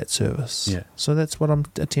pay for that service. Yeah. So that's what I'm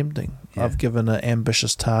attempting. Yeah. I've given an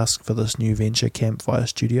ambitious task for this new venture, Campfire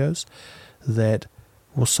Studios, that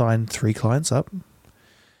will sign 3 clients up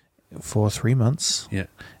for 3 months. Yeah.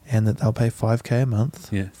 And that they'll pay $5,000 a month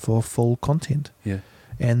for full content. Yeah.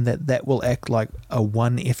 And that will act like a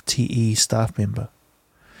 1 FTE staff member.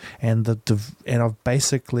 And I've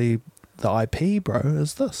basically, the IP, bro,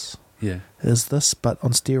 is this. Yeah. Is this, but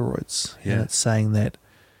on steroids. Yeah. And it's saying that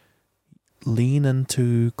lean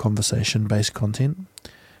into conversation-based content.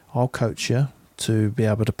 I'll coach you to be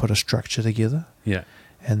able to put a structure together. Yeah.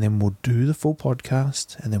 And then we'll do the full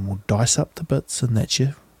podcast, and then we'll dice up the bits, and that's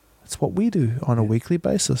what we do on a weekly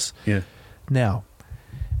basis. Yeah. Now,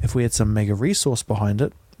 if we had some mega resource behind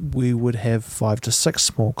it, we would have 5 to 6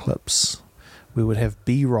 small clips. We would have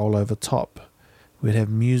B-roll over top. We'd have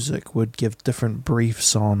music. We'd give different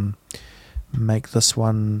briefs on make this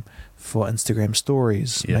one for Instagram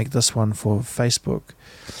stories, Yeah. make this one for Facebook.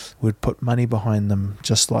 We'd put money behind them,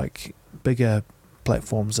 just like bigger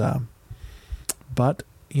platforms are. But,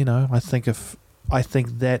 you know, I think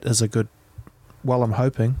that is a good, well, I'm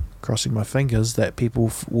hoping, crossing my fingers, that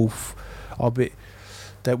people will be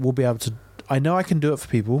able to, I know I can do it for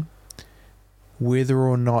people, whether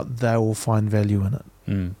or not they will find value in it.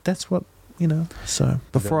 That's what, you know, so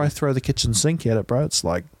before I throw the kitchen sink at it, bro, it's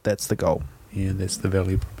like, that's the goal. Yeah, that's the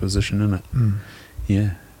value proposition in it.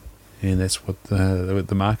 Yeah. And that's what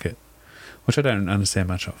the market, which I don't understand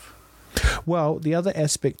much of. Well, the other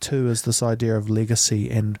aspect too is this idea of legacy,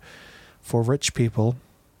 and for rich people,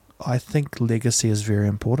 I think legacy is very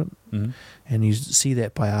important. And you see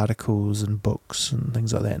that by articles and books and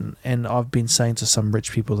things like that. And I've been saying to some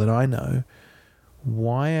rich people that I know,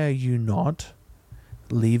 why are you not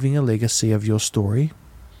leaving a legacy of your story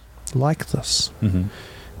like this?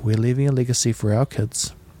 We're leaving a legacy for our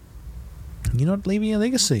kids. You're not leaving a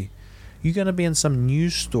legacy. You're going to be in some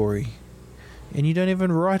news story and you don't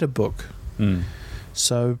even write a book.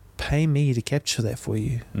 So pay me to capture that for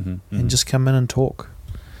you and just come in and talk.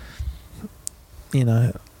 You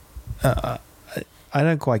know, I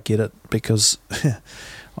don't quite get it because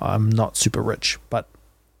I'm not super rich, but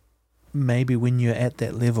maybe when you're at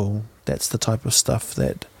that level, that's the type of stuff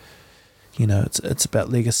that, you know, it's about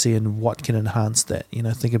legacy and what can enhance that. You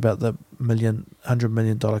know, think about the $100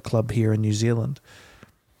 million club here in New Zealand.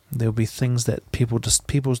 There'll be things that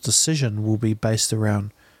people's decision will be based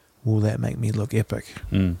around, will that make me look epic?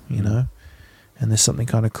 You know, and there's something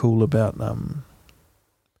kind of cool about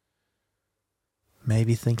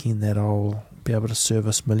maybe thinking that I'll be able to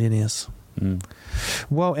service millionaires.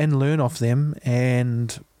 Well, and learn off them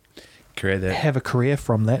and create that, have a career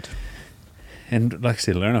from that. And like I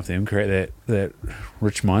said, learn off them, create that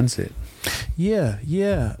rich mindset. Yeah.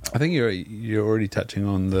 I think you're already touching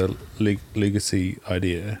on the legacy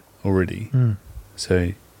idea already.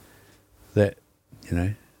 So that, you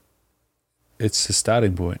know, it's a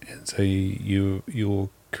starting point. And so you're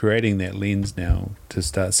creating that lens now to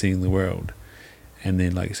start seeing the world. And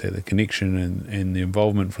then, like you say, the connection and the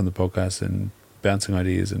involvement from the podcast and bouncing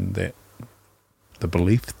ideas and that the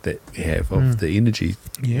belief that we have of the energy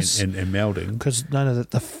and melding. Because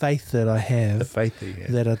the faith that I have, the faith that you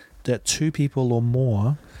have. that two people or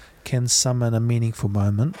more can summon a meaningful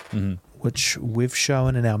moment, which we've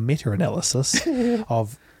shown in our meta-analysis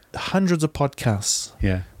of hundreds of podcasts.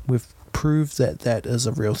 Yeah. We've proved that is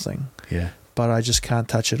a real thing. Yeah. But I just can't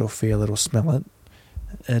touch it or feel it or smell it.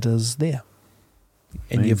 It is there.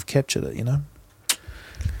 And you've captured it, you know?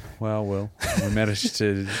 Well, we managed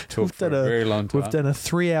to talk for a very long time. We've done a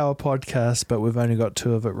 3-hour podcast, but we've only got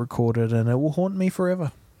 2 of it recorded, and it will haunt me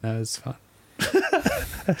forever. No, it's fun.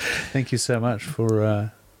 Thank you so much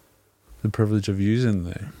for the privilege of using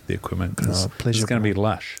the equipment. Pleasure. It's going to be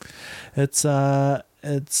lush. It's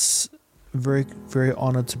very, very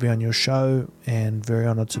honoured to be on your show, and very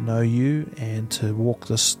honoured to know you and to walk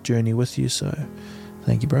this journey with you. So,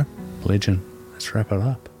 thank you, bro. Legend. Let's wrap it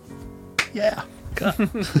up. Yeah.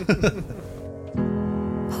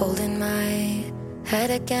 Holding my head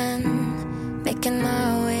again, making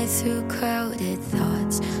my way through crowded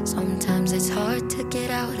thoughts. Sometimes it's hard to get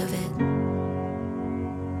out of it.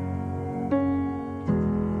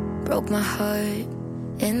 Broke my heart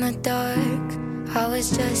in the dark. I was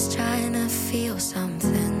just trying to feel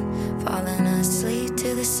something, falling asleep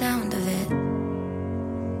to the sound of it.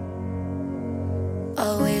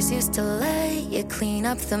 Always used to lay you clean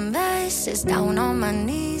up the messes, down on my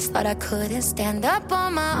knees. Thought I couldn't stand up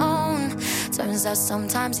on my own. Turns out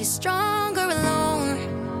sometimes you're stronger alone.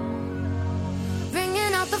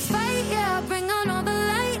 Bringing out the fight, yeah, bring on all the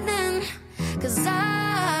lightning. 'Cause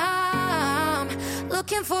I'm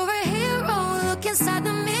looking for a hero, look inside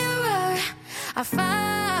the mirror. I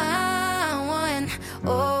found one,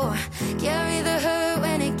 oh, carry the hurt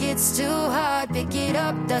when it gets too hard. Pick it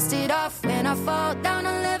up, dust it off. When I fall down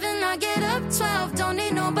 11, I get up 12. Don't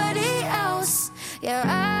need nobody else. Yeah,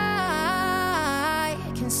 I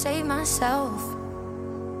can save myself.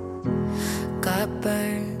 Got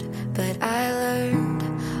burned, but I learned.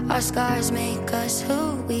 Our scars make us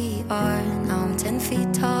who we are. Now I'm 10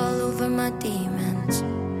 feet tall over my demons.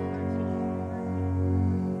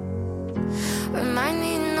 Remind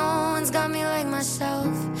me no one's got me like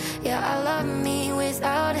myself. Yeah, I love me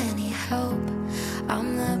without any help.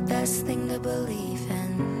 I'm the best thing to believe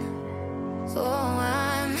in. So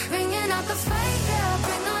I'm bringing out the fight, yeah,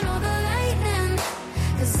 bring on all the lightning.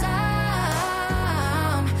 'Cause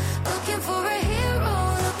I'm looking for a hero,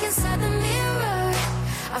 look inside the mirror.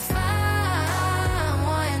 I found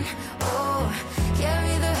one, oh,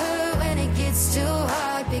 carry the hurt when it gets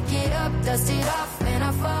dust it off and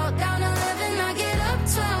I fall down 11. I get up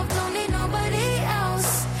 12, don't need nobody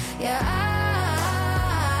else. Yeah,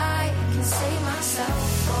 I can save myself.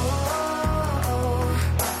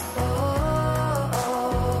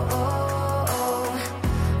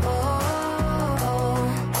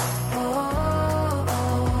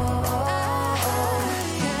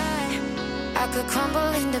 Could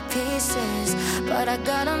crumble into pieces, but I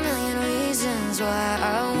got a million reasons why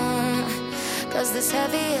I won't. 'Cause this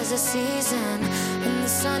heavy is a season, and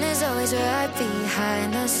the sun is always right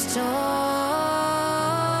behind the storm.